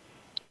back.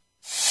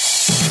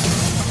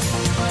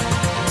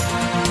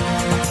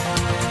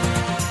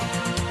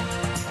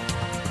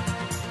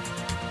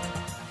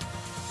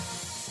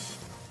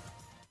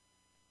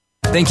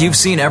 Think you've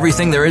seen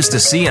everything there is to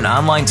see in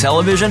online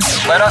television?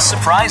 Let us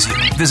surprise you.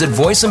 Visit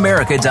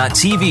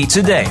voiceamerica.tv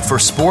today for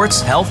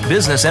sports, health,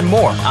 business, and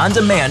more on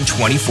demand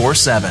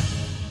 24/7.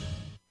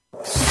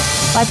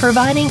 By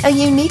providing a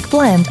unique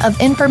blend of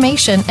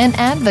information and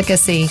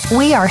advocacy,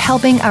 we are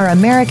helping our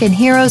American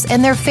heroes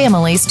and their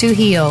families to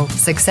heal,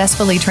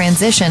 successfully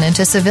transition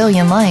into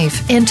civilian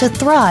life, and to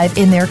thrive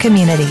in their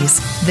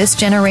communities. This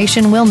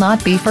generation will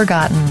not be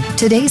forgotten.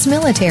 Today's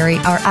military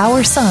are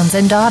our sons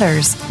and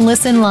daughters.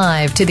 Listen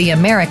live to the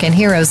American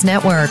Heroes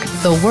Network,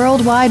 the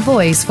worldwide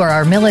voice for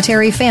our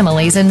military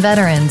families and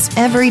veterans,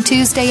 every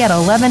Tuesday at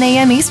 11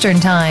 a.m. Eastern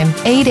Time,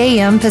 8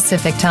 a.m.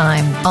 Pacific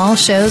Time. All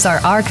shows are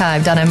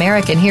archived on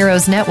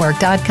AmericanHeroesNetwork.com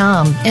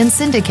and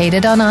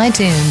syndicated on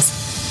iTunes.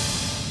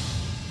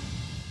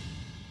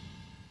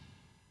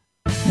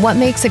 What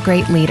makes a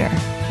great leader?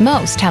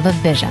 Most have a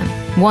vision,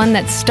 one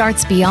that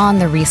starts beyond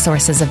the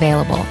resources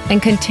available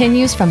and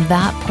continues from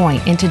that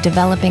point into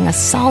developing a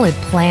solid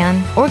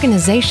plan,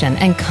 organization,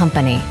 and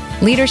company.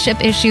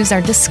 Leadership issues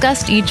are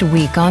discussed each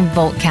week on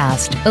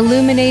Voltcast,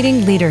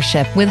 Illuminating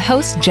Leadership with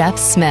host Jeff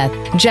Smith.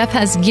 Jeff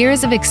has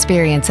years of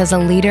experience as a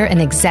leader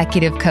and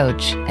executive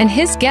coach, and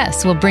his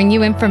guests will bring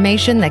you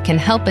information that can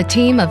help a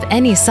team of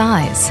any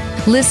size.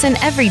 Listen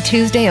every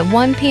Tuesday at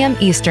 1 p.m.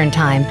 Eastern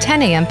Time,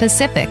 10 a.m.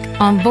 Pacific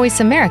on Voice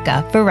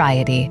America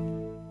Variety.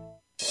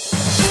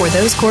 For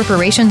those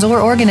corporations or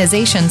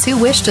organizations who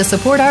wish to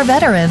support our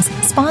veterans,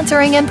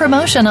 sponsoring and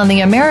promotion on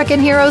the American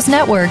Heroes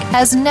Network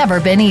has never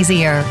been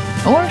easier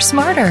or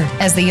smarter.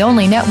 As the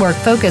only network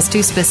focused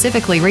to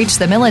specifically reach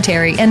the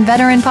military and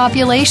veteran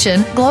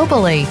population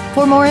globally.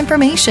 For more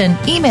information,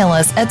 email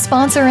us at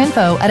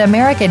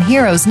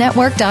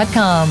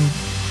sponsorinfo@AmericanHeroesNetwork.com.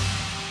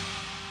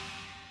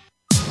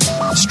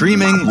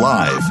 Streaming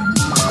live,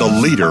 the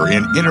leader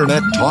in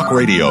Internet talk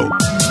radio,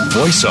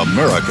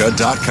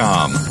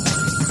 VoiceAmerica.com.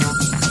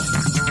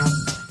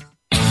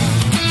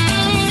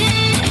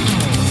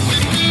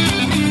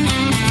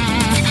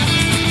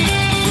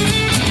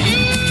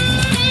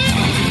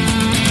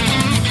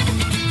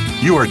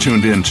 You are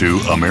tuned in to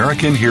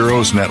American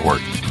Heroes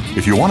Network.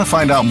 If you want to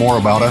find out more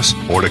about us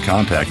or to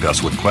contact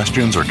us with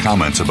questions or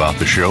comments about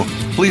the show,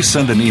 please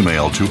send an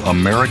email to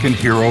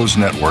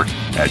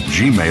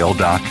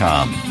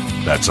AmericanHeroesNetwork@gmail.com.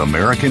 That's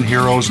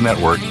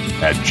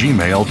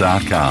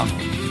AmericanHeroesNetwork@gmail.com.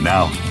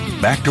 Now,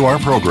 back to our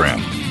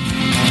program.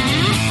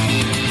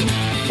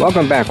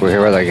 Welcome back. We're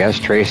here with our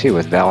guest, Tracy,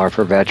 with Valor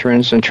for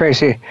Veterans. And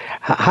Tracy,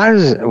 how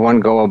does one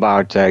go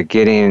about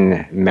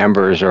getting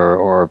members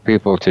or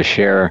people to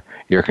share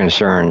your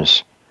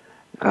concerns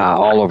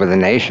all over the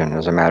nation,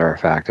 as a matter of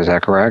fact? Is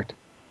that correct?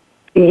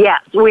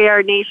 Yes, we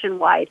are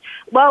nationwide.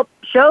 Well,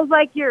 shows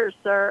like yours,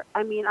 sir,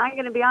 I mean, I'm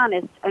going to be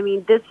honest. I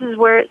mean, this is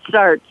where it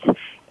starts.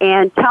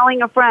 And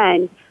telling a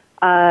friend,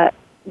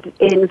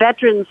 in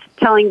veterans,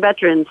 telling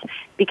veterans,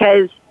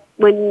 because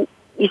when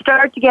you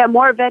start to get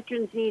more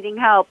veterans needing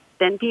help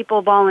than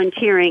people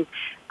volunteering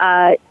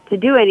to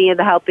do any of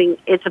the helping,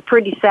 it's a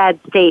pretty sad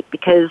state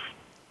because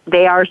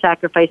they are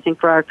sacrificing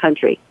for our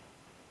country.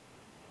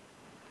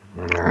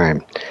 All right.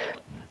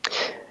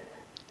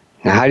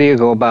 Now, how do you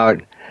go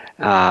about,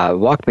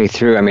 walk me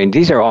through, I mean,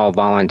 these are all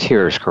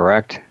volunteers,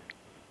 correct?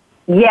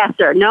 Yes,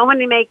 sir. No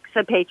one makes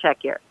a paycheck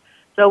here.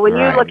 So when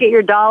you look at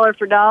your dollar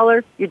for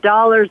dollar, your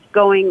dollar's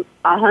going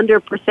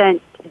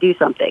 100% to do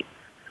something.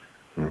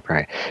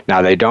 Okay.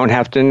 Now, they don't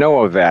have to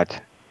know a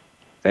vet.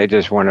 They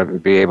just want to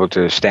be able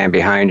to stand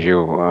behind you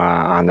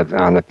on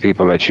the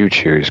people that you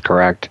choose,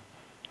 correct?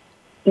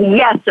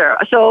 Yes, sir.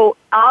 So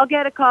I'll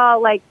get a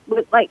call, like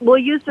we'll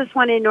use this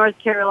one in North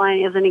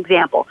Carolina as an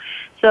example.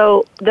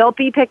 So they'll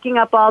be picking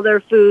up all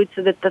their food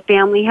so that the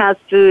family has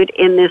food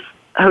in this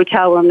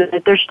hotel room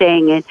that they're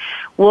staying in.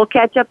 We'll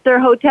catch up their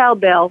hotel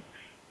bill.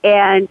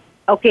 And,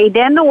 okay,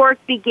 then the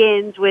work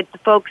begins with the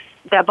folks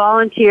that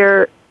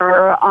volunteer or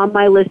are on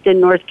my list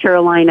in North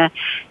Carolina.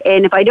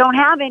 And if I don't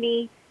have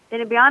any, then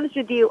to be honest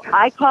with you,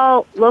 I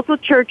call local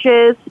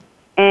churches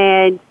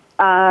and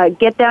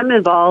get them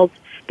involved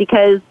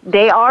because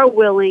they are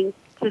willing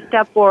to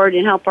step forward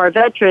and help our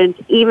veterans,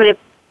 even if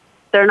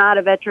they're not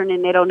a veteran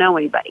and they don't know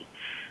anybody.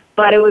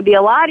 But it would be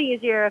a lot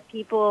easier if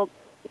people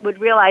would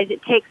realize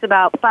it takes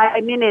about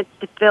 5 minutes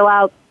to fill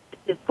out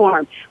this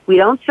form. We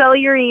don't sell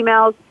your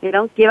emails. We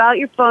don't give out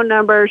your phone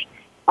numbers.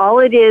 All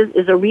it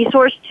is a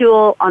resource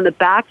tool on the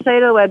back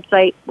side of the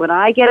website. When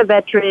I get a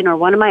veteran or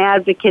one of my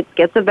advocates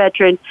gets a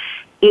veteran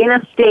in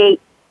a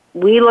state,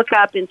 we look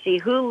up and see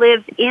who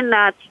lives in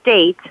that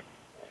state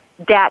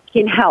that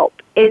can help.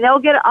 And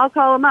I'll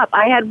call them up.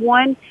 I had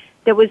one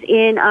that was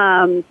in,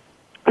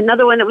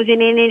 another one that was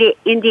in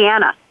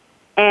Indiana.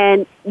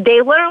 And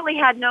they literally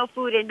had no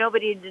food and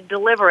nobody to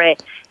deliver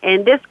it.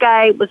 And this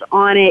guy was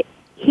on it.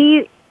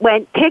 He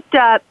picked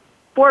up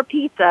 4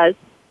 pizzas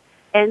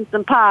and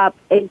some pop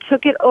and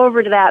took it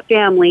over to that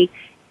family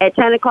at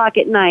 10 o'clock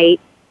at night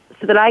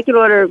so that I could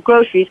order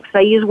groceries because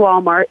I use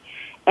Walmart.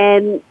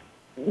 And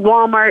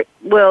Walmart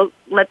will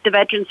let the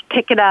veterans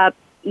pick it up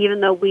even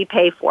though we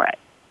pay for it.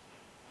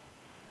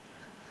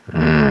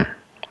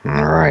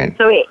 All right.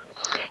 So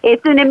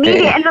it's an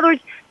immediate, in other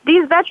words,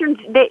 these veterans,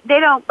 they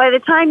don't, by the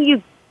time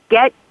you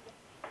get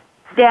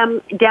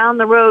them down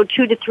the road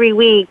 2 to 3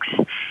 weeks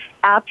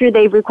after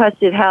they've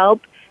requested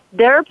help,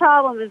 their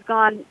problem has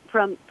gone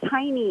from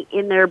tiny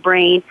in their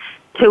brain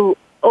to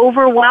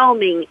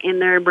overwhelming in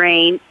their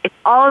brain. It's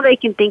all they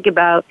can think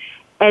about,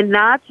 and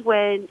that's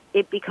when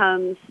it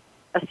becomes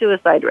a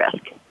suicide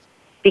risk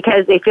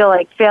because they feel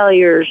like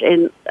failures.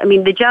 And, I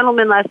mean, the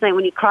gentleman last night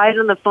when he cried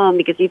on the phone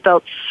because he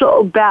felt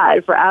so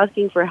bad for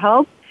asking for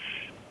help,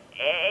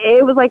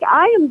 it was like,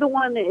 I am the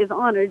one that is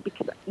honored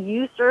because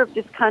you serve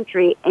this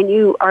country and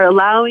you are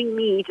allowing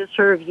me to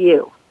serve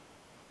you.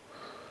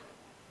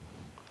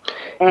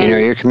 And,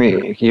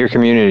 your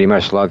community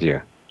must love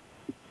you.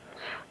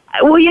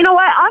 Well, you know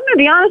what? I'm going to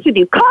be honest with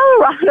you.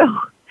 Colorado,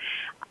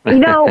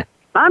 I'm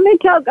going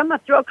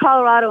to throw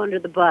Colorado under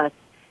the bus.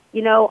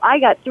 I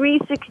got 3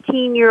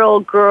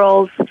 16-year-old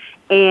girls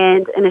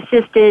and an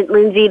assistant,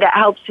 Lindsay, that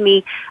helps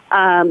me,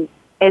 and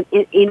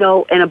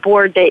a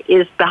board that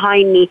is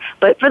behind me.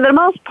 But for the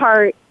most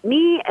part,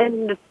 me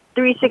and the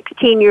 3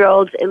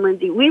 16-year-olds and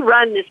Lindsay, we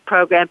run this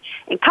program.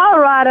 And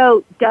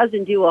Colorado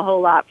doesn't do a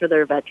whole lot for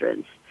their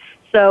veterans.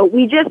 So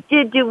we just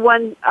did do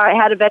one. I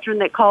had a veteran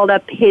that called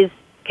up his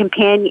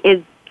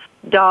companion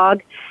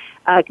dog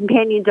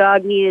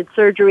needed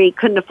surgery,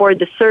 couldn't afford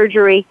the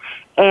surgery,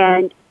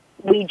 and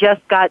we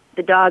just got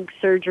the dog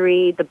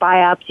surgery. The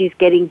biopsy's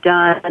getting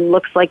done, and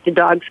looks like the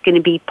dog's going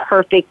to be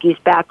perfect. He's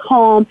back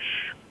home.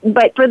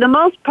 But for the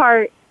most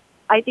part,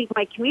 I think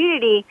my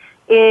community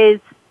is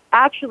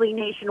actually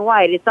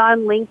nationwide. It's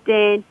on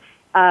LinkedIn.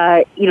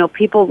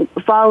 People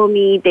follow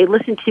me. They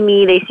listen to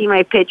me. They see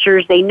my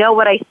pictures. They know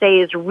what I say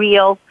is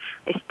real.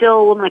 I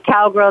still am a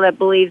cowgirl that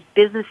believes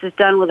business is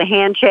done with a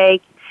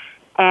handshake.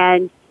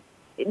 And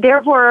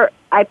therefore,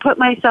 I put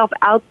myself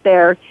out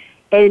there,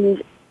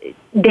 and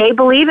they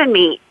believe in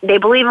me. They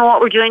believe in what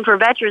we're doing for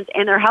veterans,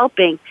 and they're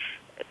helping.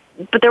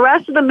 But the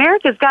rest of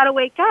America's got to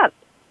wake up.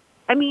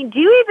 I mean, do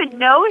you even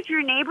know if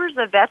your neighbor's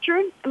a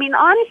veteran? I mean,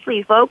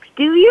 honestly, folks,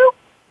 do you?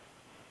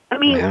 I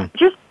mean,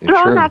 just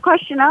throwing that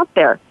question out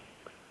there.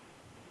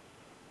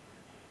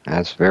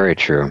 That's very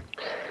true.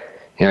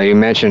 You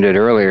mentioned it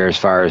earlier as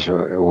far as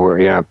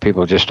where,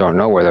 people just don't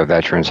know where their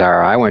veterans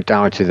are. I went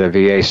down to the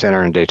VA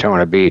Center in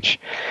Daytona Beach,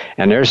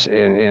 and there's,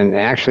 in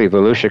actually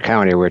Volusia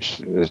County, which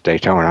is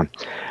Daytona,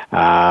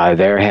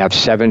 they have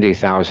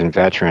 70,000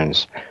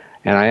 veterans.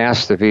 And I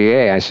asked the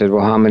VA, I said,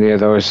 well, how many of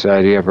those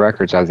do you have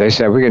records of? They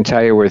said, we can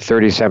tell you where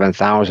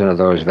 37,000 of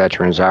those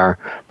veterans are,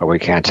 but we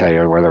can't tell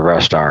you where the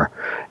rest are.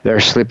 They're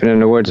sleeping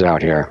in the woods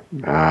out here.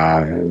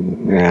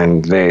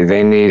 And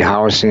they need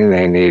housing,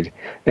 they need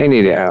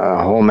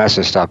a whole mess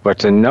of stuff. But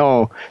to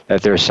know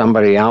that there's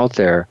somebody out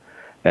there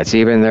that's,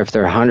 even if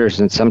they're hundreds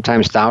and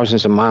sometimes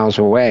thousands of miles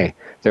away,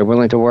 they're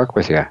willing to work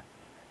with you.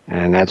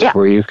 And that's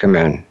where you come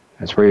in.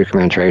 That's where you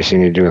come in, Tracy,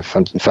 and you do a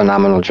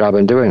phenomenal job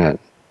in doing it.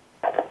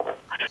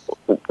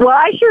 Well,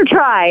 I sure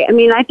try. I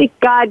mean, I think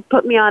God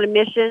put me on a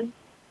mission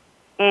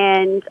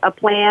and a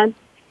plan,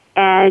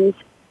 and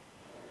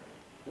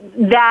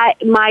that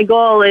my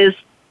goal is,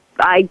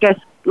 I guess,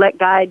 let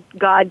God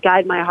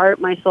guide my heart,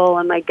 my soul,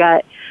 and my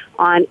gut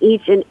on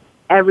each and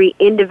every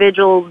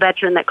individual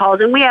veteran that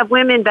calls. And we have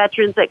women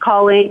veterans that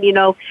call in,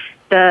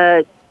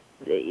 they're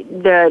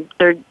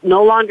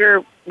no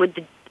longer with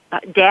the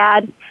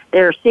dad.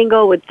 They're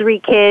single with 3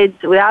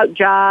 kids, without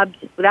jobs,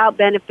 without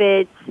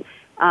benefits.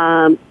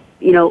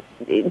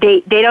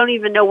 They don't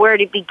even know where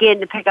to begin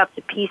to pick up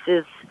the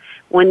pieces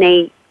when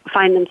they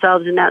find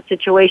themselves in that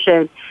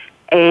situation.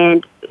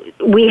 And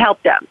we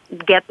help them,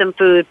 get them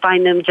food,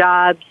 find them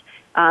jobs,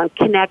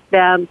 connect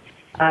them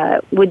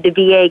with the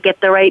VA,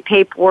 get the right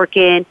paperwork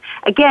in.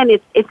 Again,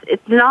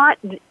 it's not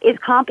as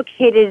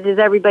complicated as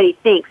everybody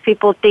thinks.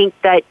 People think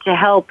that to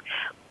help,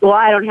 well,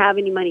 I don't have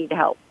any money to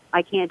help.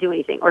 I can't do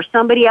anything. Or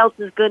somebody else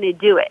is going to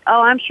do it.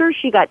 Oh, I'm sure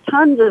she got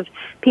tons of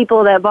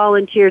people that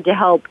volunteered to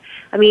help.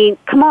 I mean,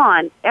 come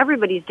on,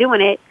 everybody's doing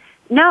it.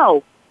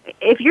 No,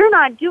 if you're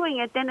not doing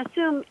it, then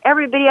assume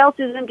everybody else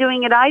isn't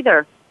doing it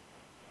either.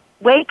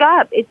 Wake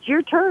up. It's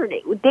your turn.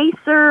 They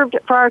served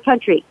for our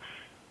country.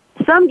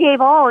 Some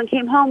gave all and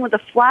came home with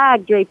a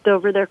flag draped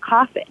over their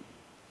coffin.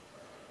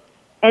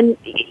 And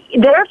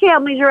their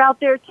families are out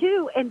there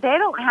too, and they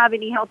don't have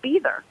any help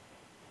either.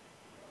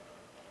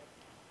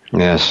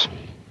 Yes.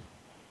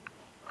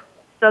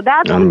 So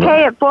that's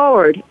pay it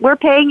forward. We're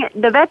paying it.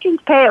 The veterans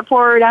pay it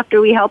forward after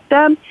we help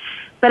them,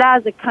 but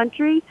as a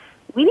country,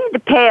 we need to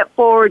pay it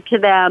forward to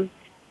them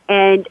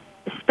and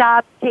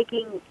stop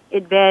taking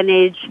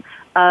advantage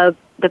of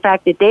the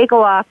fact that they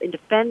go off and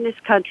defend this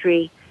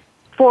country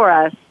for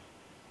us,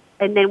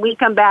 and then we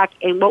come back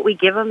and what we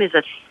give them is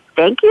a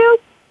thank you.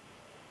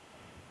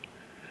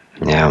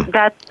 Yeah.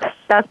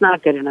 That's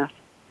not good enough.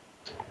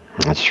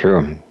 That's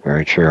true.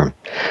 Very true.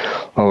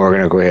 Well, we're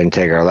going to go ahead and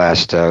take our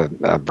last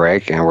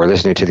break, and we're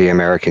listening to the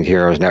American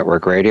Heroes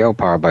Network Radio,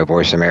 powered by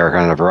Voice America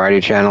on the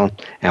Variety Channel,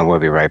 and we'll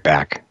be right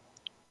back.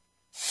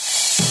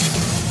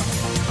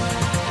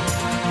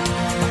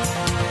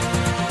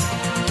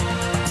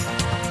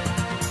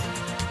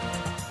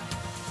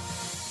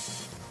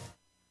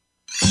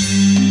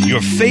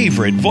 Your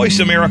favorite Voice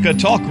America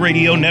Talk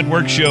Radio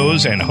Network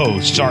shows and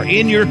hosts are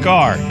in your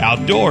car,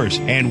 outdoors,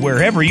 and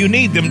wherever you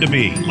need them to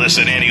be.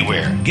 Listen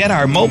anywhere. Get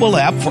our mobile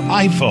app for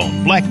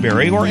iPhone,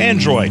 BlackBerry, or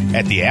Android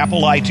at the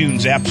Apple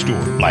iTunes App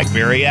Store,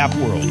 BlackBerry App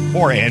World,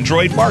 or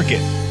Android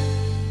Market.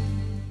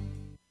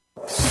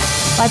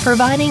 By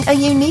providing a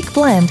unique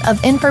blend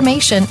of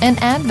information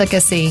and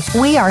advocacy,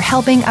 we are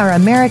helping our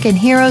American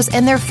heroes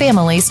and their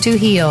families to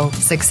heal,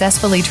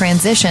 successfully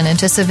transition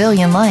into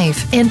civilian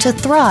life, and to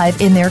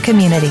thrive in their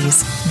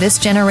communities. This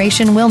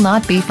generation will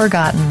not be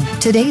forgotten.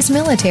 Today's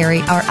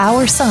military are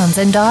our sons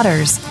and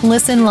daughters.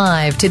 Listen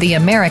live to the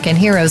American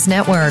Heroes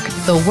Network,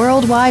 the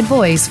worldwide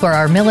voice for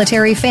our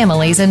military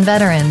families and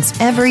veterans,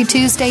 every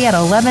Tuesday at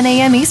 11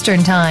 a.m.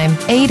 Eastern Time,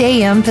 8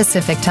 a.m.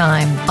 Pacific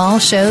Time. All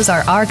shows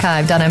are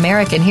archived on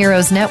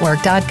AmericanHeroesNetwork.com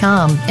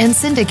and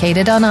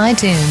syndicated on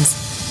iTunes.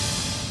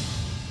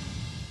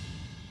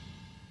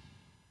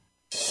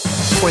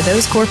 For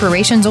those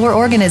corporations or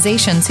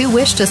organizations who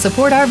wish to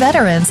support our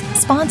veterans,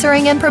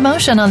 sponsoring and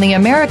promotion on the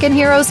American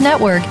Heroes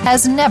Network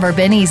has never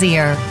been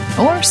easier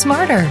or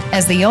smarter.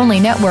 As the only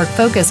network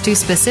focused to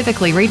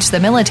specifically reach the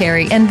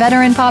military and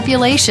veteran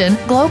population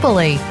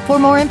globally. For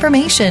more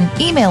information,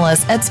 email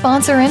us at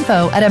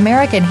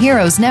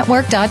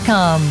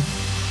sponsorinfo@AmericanHeroesNetwork.com.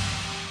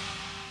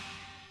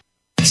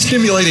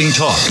 Stimulating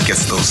talk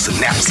gets those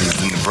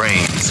synapses in the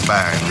brain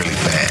firing really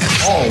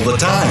fast. all the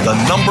time. The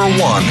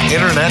 #1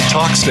 internet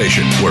talk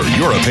station where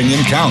your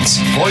opinion counts.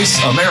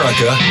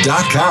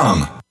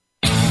 VoiceAmerica.com.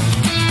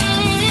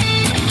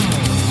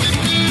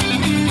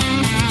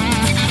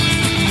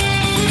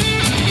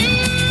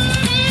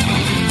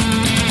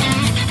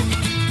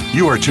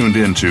 You are tuned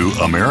in to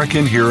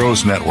American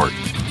Heroes Network.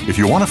 If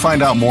you want to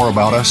find out more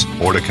about us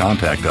or to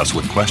contact us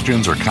with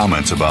questions or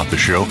comments about the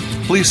show,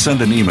 please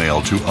send an email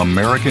to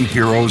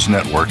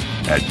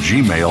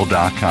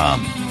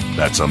AmericanHeroesNetwork@gmail.com.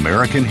 That's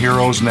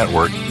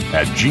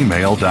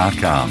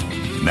AmericanHeroesNetwork@gmail.com.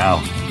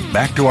 Now,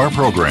 back to our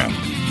program.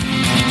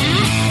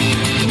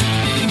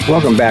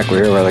 Welcome back.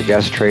 We're here with our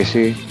guest,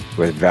 Tracy,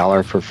 with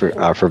Valor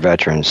for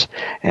Veterans.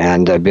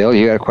 And Bill,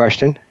 you got a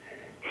question?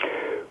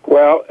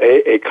 Well,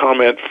 a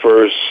comment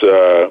first,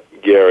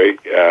 Gary.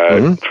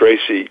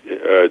 Tracy,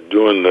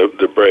 during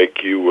the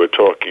break, you were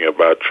talking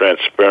about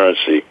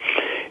transparency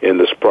in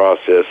this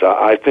process.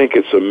 I think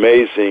it's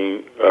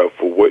amazing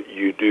for what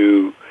you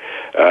do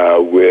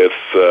with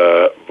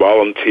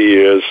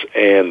volunteers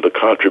and the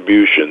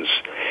contributions.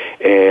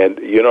 And,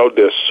 you know,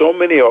 there's so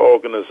many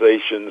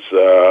organizations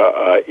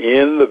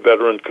in the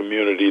veteran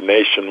community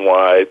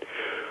nationwide.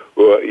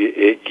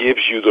 It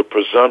gives you the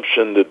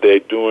presumption that they're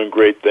doing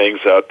great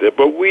things out there.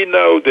 But we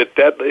know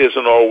that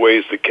isn't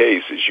always the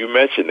case. As you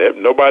mentioned,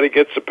 nobody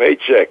gets a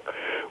paycheck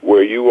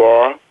where you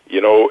are.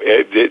 You know,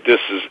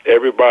 this is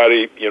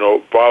everybody, you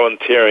know,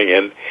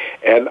 volunteering.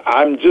 And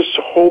I'm just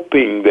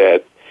hoping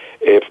that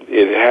if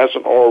it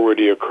hasn't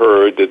already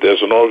occurred, that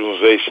there's an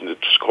organization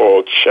that's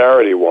called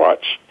Charity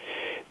Watch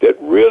that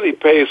really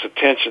pays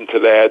attention to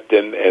that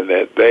and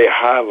that they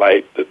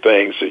highlight the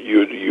things that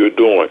you're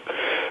doing.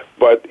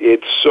 But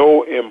it's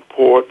so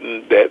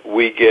important that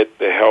we get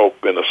the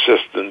help and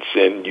assistance.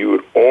 And you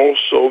would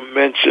also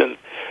mention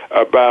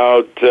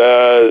about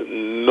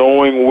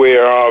knowing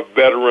where our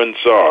veterans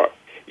are.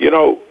 You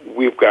know,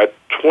 we've got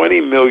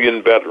 20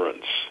 million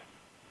veterans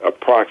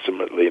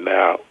approximately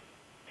now.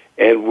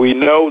 And we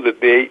know that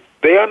they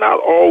are not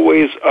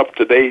always up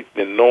to date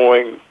in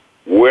knowing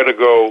where to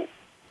go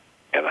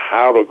and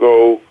how to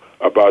go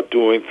about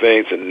doing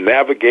things and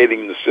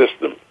navigating the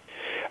system.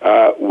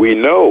 We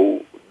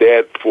know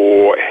that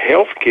for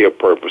healthcare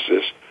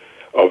purposes,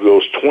 of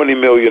those 20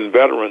 million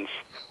veterans,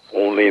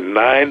 only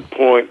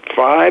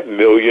 9.5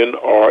 million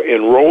are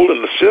enrolled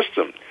in the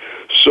system.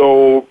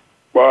 So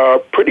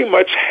pretty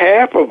much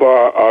half of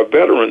our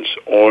veterans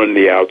are on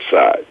the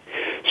outside.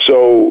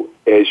 So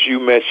as you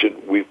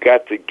mentioned, we've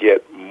got to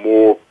get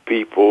more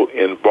people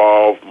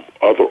involved,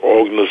 other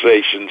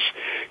organizations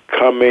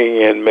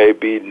coming and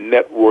maybe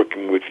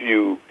networking with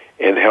you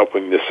and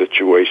helping the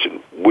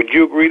situation. Would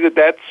you agree that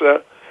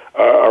that's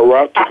a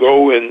route to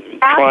go in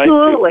trying to?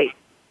 Absolutely.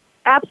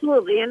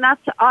 Absolutely. And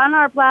that's on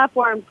our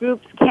platform.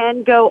 Groups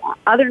can go,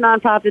 other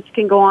nonprofits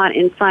can go on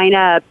and sign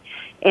up.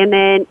 And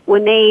then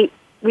when they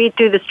read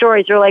through the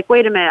stories, they're like,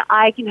 wait a minute,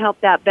 I can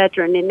help that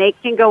veteran. And they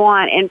can go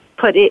on and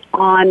put it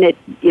on that,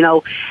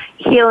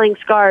 Healing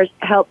Scars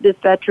help this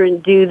veteran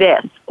do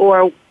this,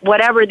 or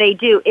whatever they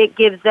do. It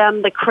gives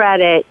them the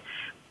credit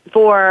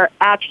for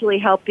actually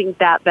helping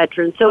that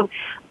veteran. So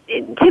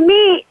to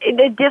me,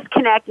 the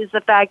disconnect is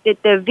the fact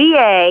that the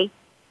VA,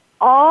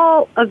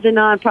 all of the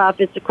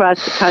nonprofits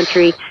across the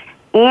country,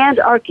 and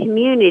our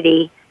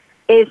community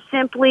is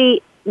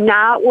simply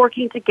not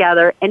working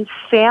together and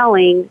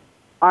failing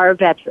our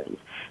veterans.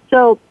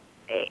 So,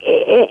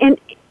 and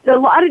a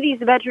lot of these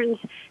veterans,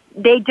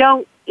 they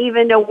don't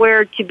even know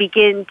where to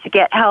begin to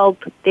get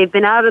help. They've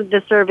been out of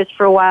the service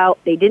for a while.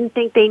 They didn't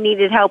think they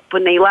needed help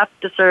when they left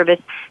the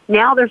service.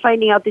 Now they're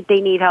finding out that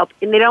they need help,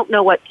 and they don't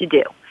know what to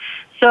do.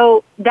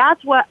 So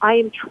that's what I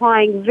am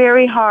trying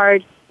very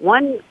hard.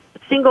 One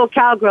single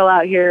cowgirl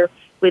out here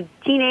with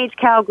teenage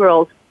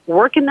cowgirls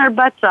working their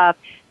butts off,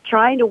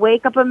 trying to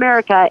wake up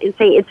America and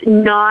say it's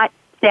not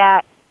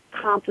that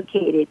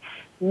complicated.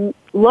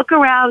 Look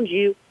around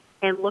you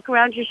and look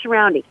around your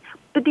surroundings.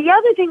 But the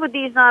other thing with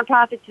these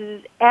nonprofits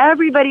is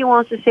everybody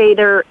wants to say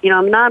they're,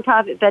 I'm a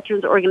nonprofit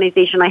veterans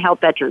organization, I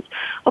help veterans.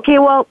 Okay,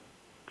 well,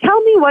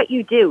 tell me what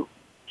you do.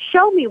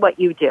 Show me what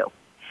you do.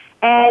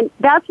 And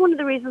that's one of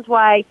the reasons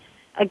why,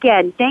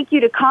 again, thank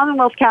you to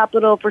Commonwealth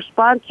Capital for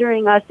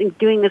sponsoring us and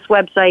doing this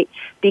website,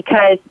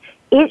 because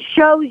it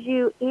shows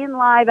you in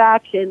live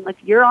action. Like,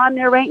 you're on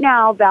there right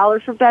now, Valor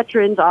for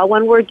Veterans, all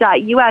one word,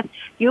 .us.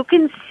 You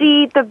can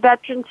see the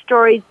veteran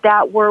stories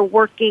that we're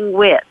working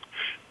with.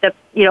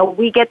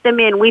 We get them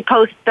in, we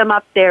post them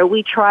up there.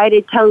 We try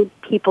to tell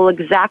people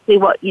exactly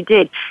what you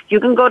did. You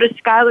can go to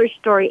Skylar's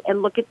story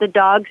and look at the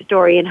dog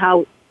story and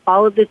how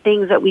all of the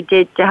things that we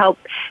did to help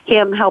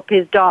him help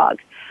his dog.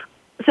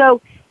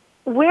 So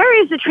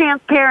where is the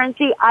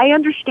transparency? I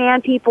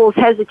understand people's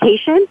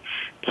hesitation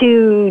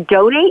to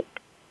donate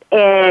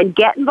and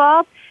get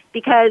involved,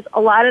 because a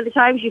lot of the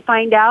times you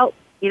find out,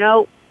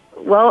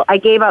 well, I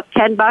gave up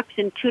 $10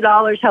 and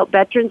 $2 helped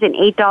veterans and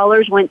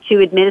 $8 went to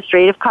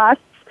administrative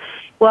costs.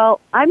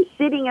 Well, I'm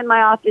sitting in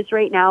my office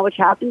right now, which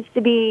happens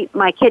to be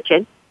my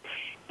kitchen,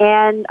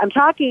 and I'm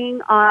talking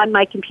on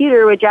my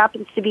computer, which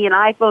happens to be an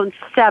iPhone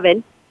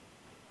 7,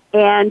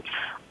 and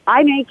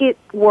I make it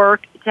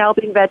work to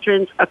helping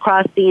veterans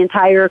across the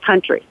entire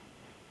country.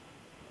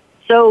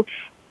 So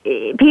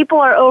people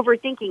are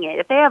overthinking it.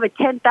 If they have a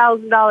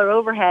 $10,000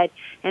 overhead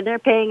and they're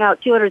paying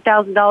out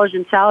 $200,000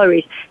 in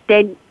salaries,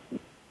 then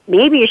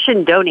maybe you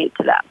shouldn't donate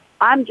to them.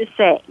 I'm just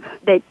saying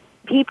that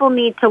people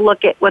need to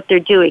look at what they're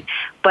doing.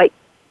 But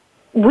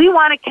we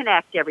want to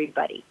connect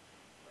everybody.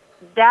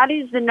 That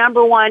is the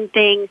number one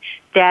thing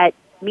that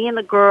me and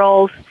the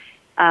girls,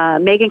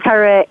 Megan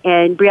Kyra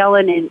and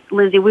Briellen and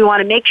Lindsay, we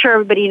want to make sure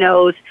everybody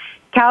knows.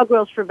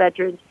 Cowgirls for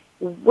Veterans,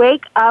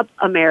 wake up,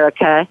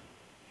 America.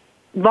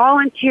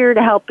 Volunteer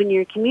to help in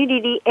your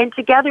community, and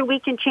together we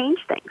can change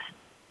things.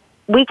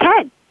 We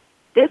can.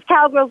 This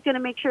cowgirl's going to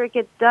make sure it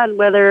gets done,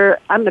 whether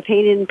I'm a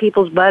pain in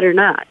people's butt or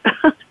not.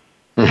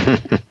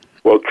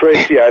 Well,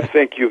 Tracy, I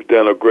think you've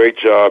done a great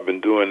job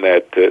in doing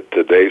that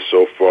today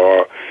so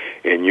far,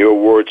 and your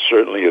word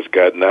certainly has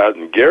gotten out.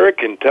 And Garrett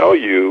can tell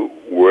you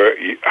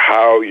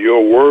how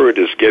your word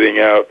is getting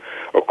out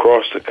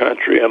across the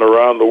country and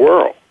around the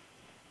world.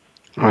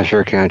 I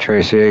sure can,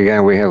 Tracy.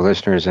 Again, we have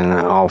listeners in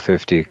all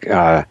 50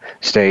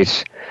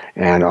 states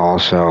and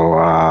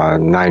also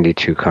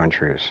 92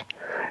 countries.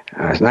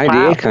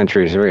 98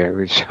 countries.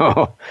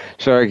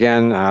 So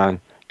again,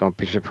 don't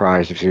be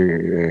surprised if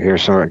you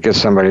get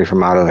somebody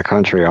from out of the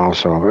country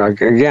also.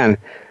 Again,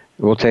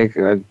 we'll take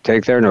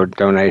their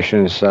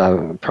donations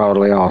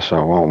proudly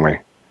also, won't we?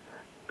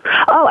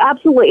 Oh,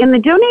 absolutely. And the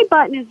donate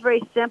button is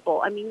very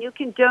simple. I mean, you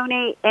can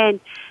donate and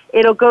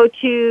it'll go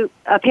to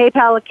a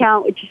PayPal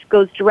account, which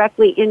goes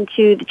directly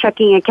into the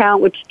checking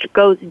account, which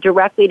goes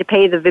directly to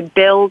pay the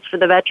bills for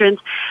the veterans.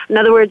 In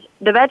other words,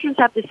 the veterans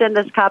have to send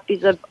us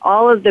copies of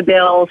all of the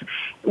bills.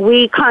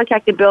 We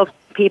contact the bill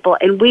people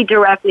and we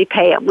directly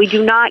pay them. We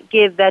do not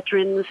give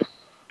veterans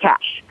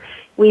cash.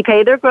 We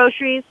pay their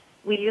groceries.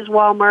 We use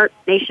Walmart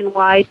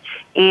nationwide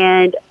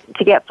and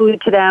to get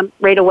food to them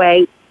right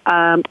away.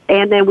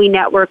 And then we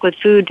network with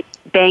food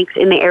banks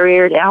in the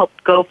area to help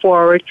go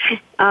forward.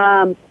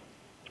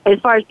 As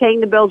far as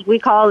paying the bills, we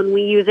call and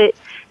we use it.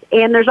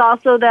 And there's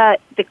also the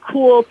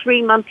cool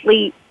 3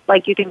 monthly,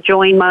 like you can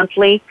join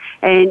monthly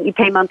and you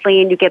pay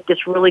monthly and you get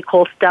this really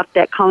cool stuff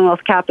that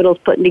Commonwealth Capital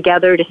is putting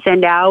together to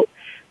send out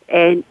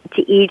and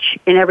to each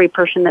and every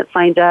person that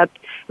signs up.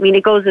 I mean,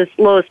 it goes as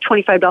low as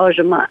 $25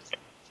 a month.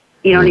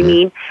 You know what I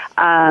mean?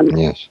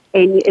 Yes.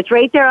 And it's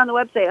right there on the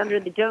website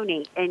under the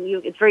donate, and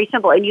it's very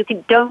simple. And you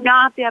don't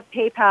have to have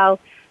PayPal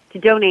to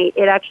donate.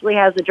 It actually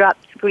has a drop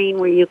screen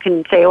where you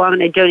can say, "Oh, I'm going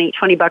to donate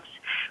 $20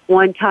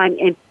 one time,"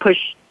 and push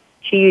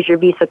to use your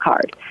Visa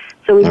card.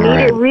 So we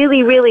made it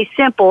really, really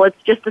simple.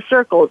 It's just a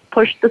circle.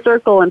 Push the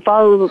circle and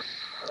follow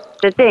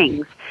the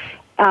things.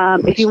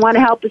 If you want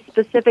to help a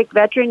specific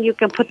veteran, you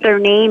can put their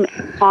name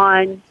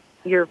on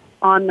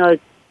the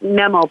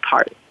memo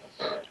part.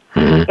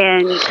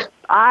 And here's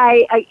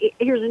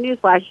a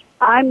newsflash.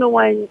 I'm the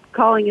one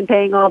calling and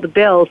paying all the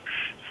bills.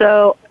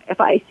 So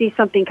if I see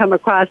something come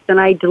across, then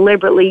I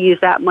deliberately use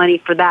that money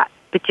for that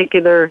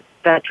particular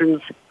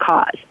veteran's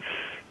cause.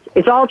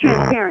 It's all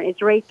transparent.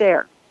 It's right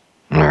there.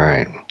 All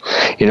right.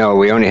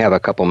 We only have a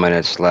couple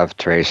minutes left,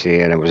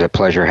 Tracy, and it was a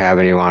pleasure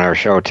having you on our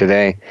show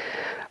today.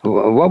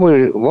 What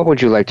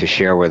would you like to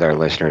share with our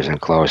listeners in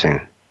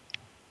closing?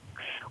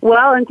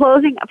 Well, in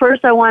closing,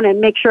 first I want to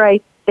make sure I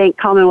thank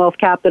Commonwealth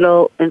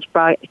Capital and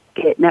Sprocket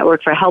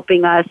Network for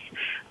helping us.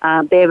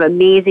 They have an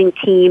amazing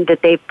team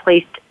that they've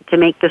placed to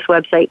make this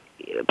website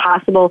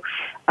possible.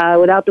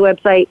 Without the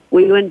website,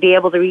 we wouldn't be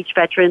able to reach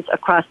veterans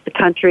across the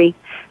country.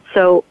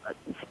 So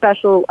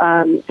special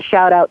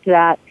shout out to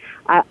that.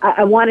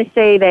 I want to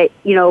say that,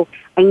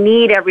 I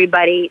need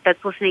everybody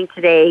that's listening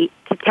today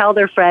to tell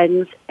their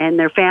friends and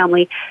their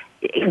family,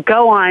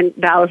 go on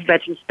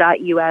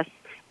ValorForVeterans.us.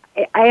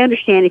 I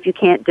understand if you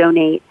can't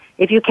donate.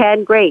 If you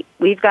can, great.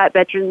 We've got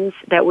veterans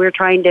that we're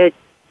trying to,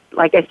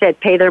 like I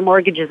said, pay their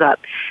mortgages up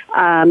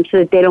so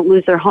that they don't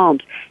lose their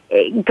homes.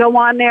 Go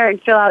on there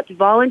and fill out to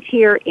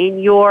volunteer in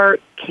your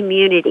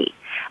community.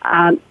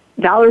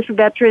 Valor for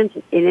Veterans,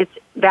 and it's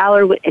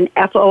Valor with an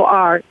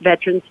FOR,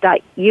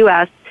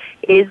 veterans.us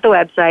is the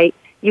website.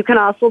 You can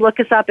also look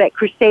us up at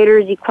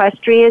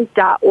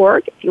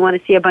crusadersequestrian.org if you want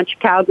to see a bunch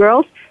of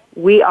cowgirls.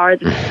 We are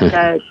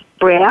the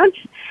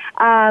branch.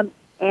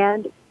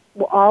 And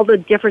all the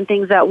different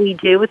things that we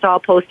do, it's all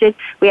posted.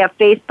 We have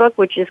Facebook,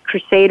 which is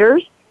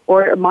Crusaders,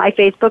 or my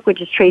Facebook, which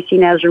is Tracy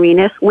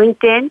Nazarinas.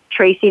 LinkedIn,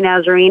 Tracy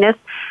Nazarinas.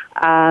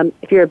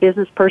 If you're a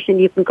business person,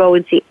 you can go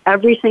and see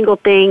every single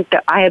thing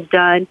that I have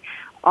done.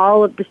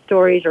 All of the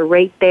stories are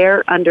right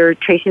there under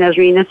Tracy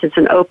Nazarinas. It's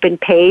an open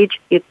page.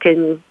 You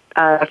can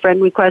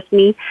friend request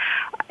me.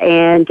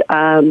 And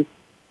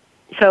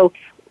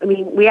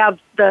we have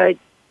the,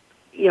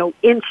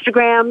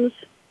 Instagrams.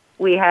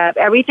 We have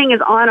everything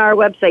is on our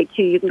website,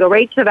 too. You can go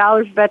right to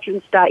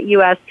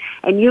ValorForVeterans.us,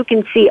 and you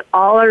can see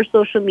all our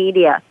social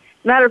media.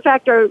 Matter of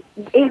fact, our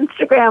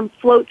Instagram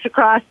floats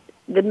across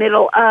the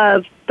middle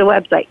of the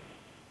website.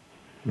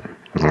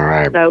 All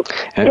right. So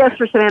just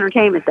for some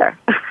entertainment there.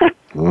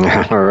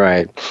 All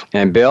right.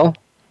 And Bill?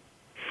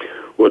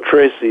 Well,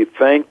 Tracy,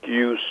 thank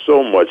you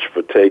so much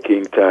for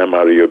taking time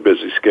out of your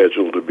busy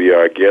schedule to be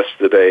our guest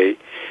today.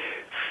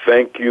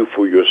 Thank you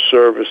for your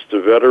service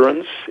to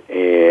veterans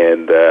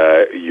and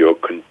your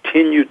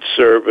continued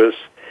service.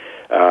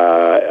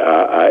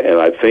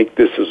 And I think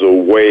this is a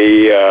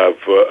way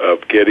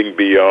of getting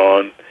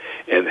beyond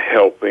and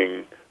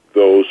helping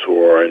those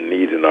who are in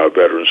need in our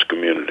veterans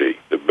community.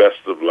 The best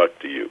of luck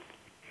to you.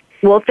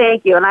 Well,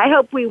 thank you. And I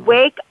hope we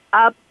wake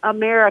up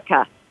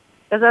America,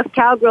 because us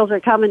cowgirls are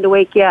coming to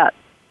wake you up.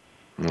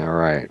 All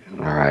right.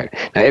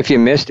 Now, if you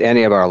missed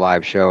any of our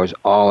live shows,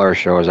 all our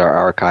shows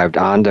are archived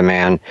on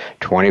demand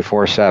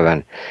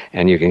 24/7,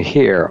 and you can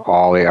hear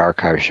all the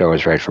archive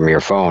shows right from your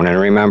phone. And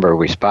remember,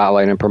 we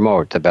spotlight and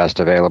promote the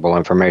best available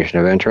information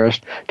of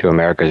interest to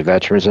America's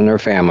veterans and their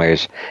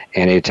families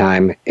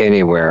anytime,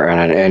 anywhere, and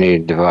on any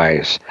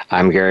device.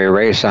 I'm Gary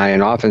Ray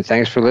signing off, and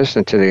thanks for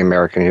listening to the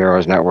American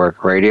Heroes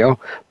Network Radio,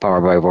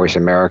 powered by Voice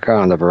America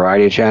on the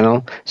Variety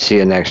Channel. See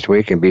you next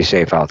week, and be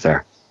safe out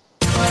there.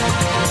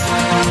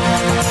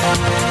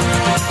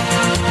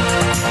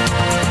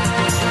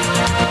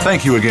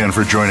 Thank you again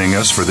for joining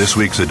us for this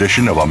week's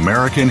edition of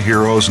American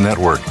Heroes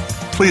Network.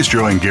 Please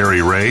join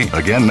Gary Ray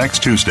again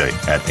next Tuesday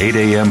at 8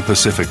 a.m.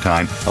 Pacific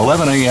Time,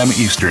 11 a.m.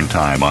 Eastern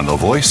Time on the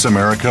Voice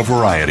America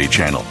Variety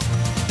Channel.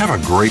 Have a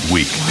great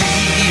week.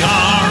 We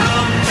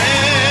are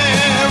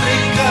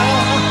America,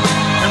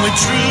 and we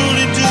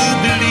truly do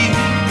believe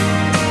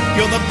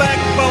you're the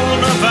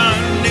backbone of our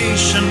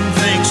nation.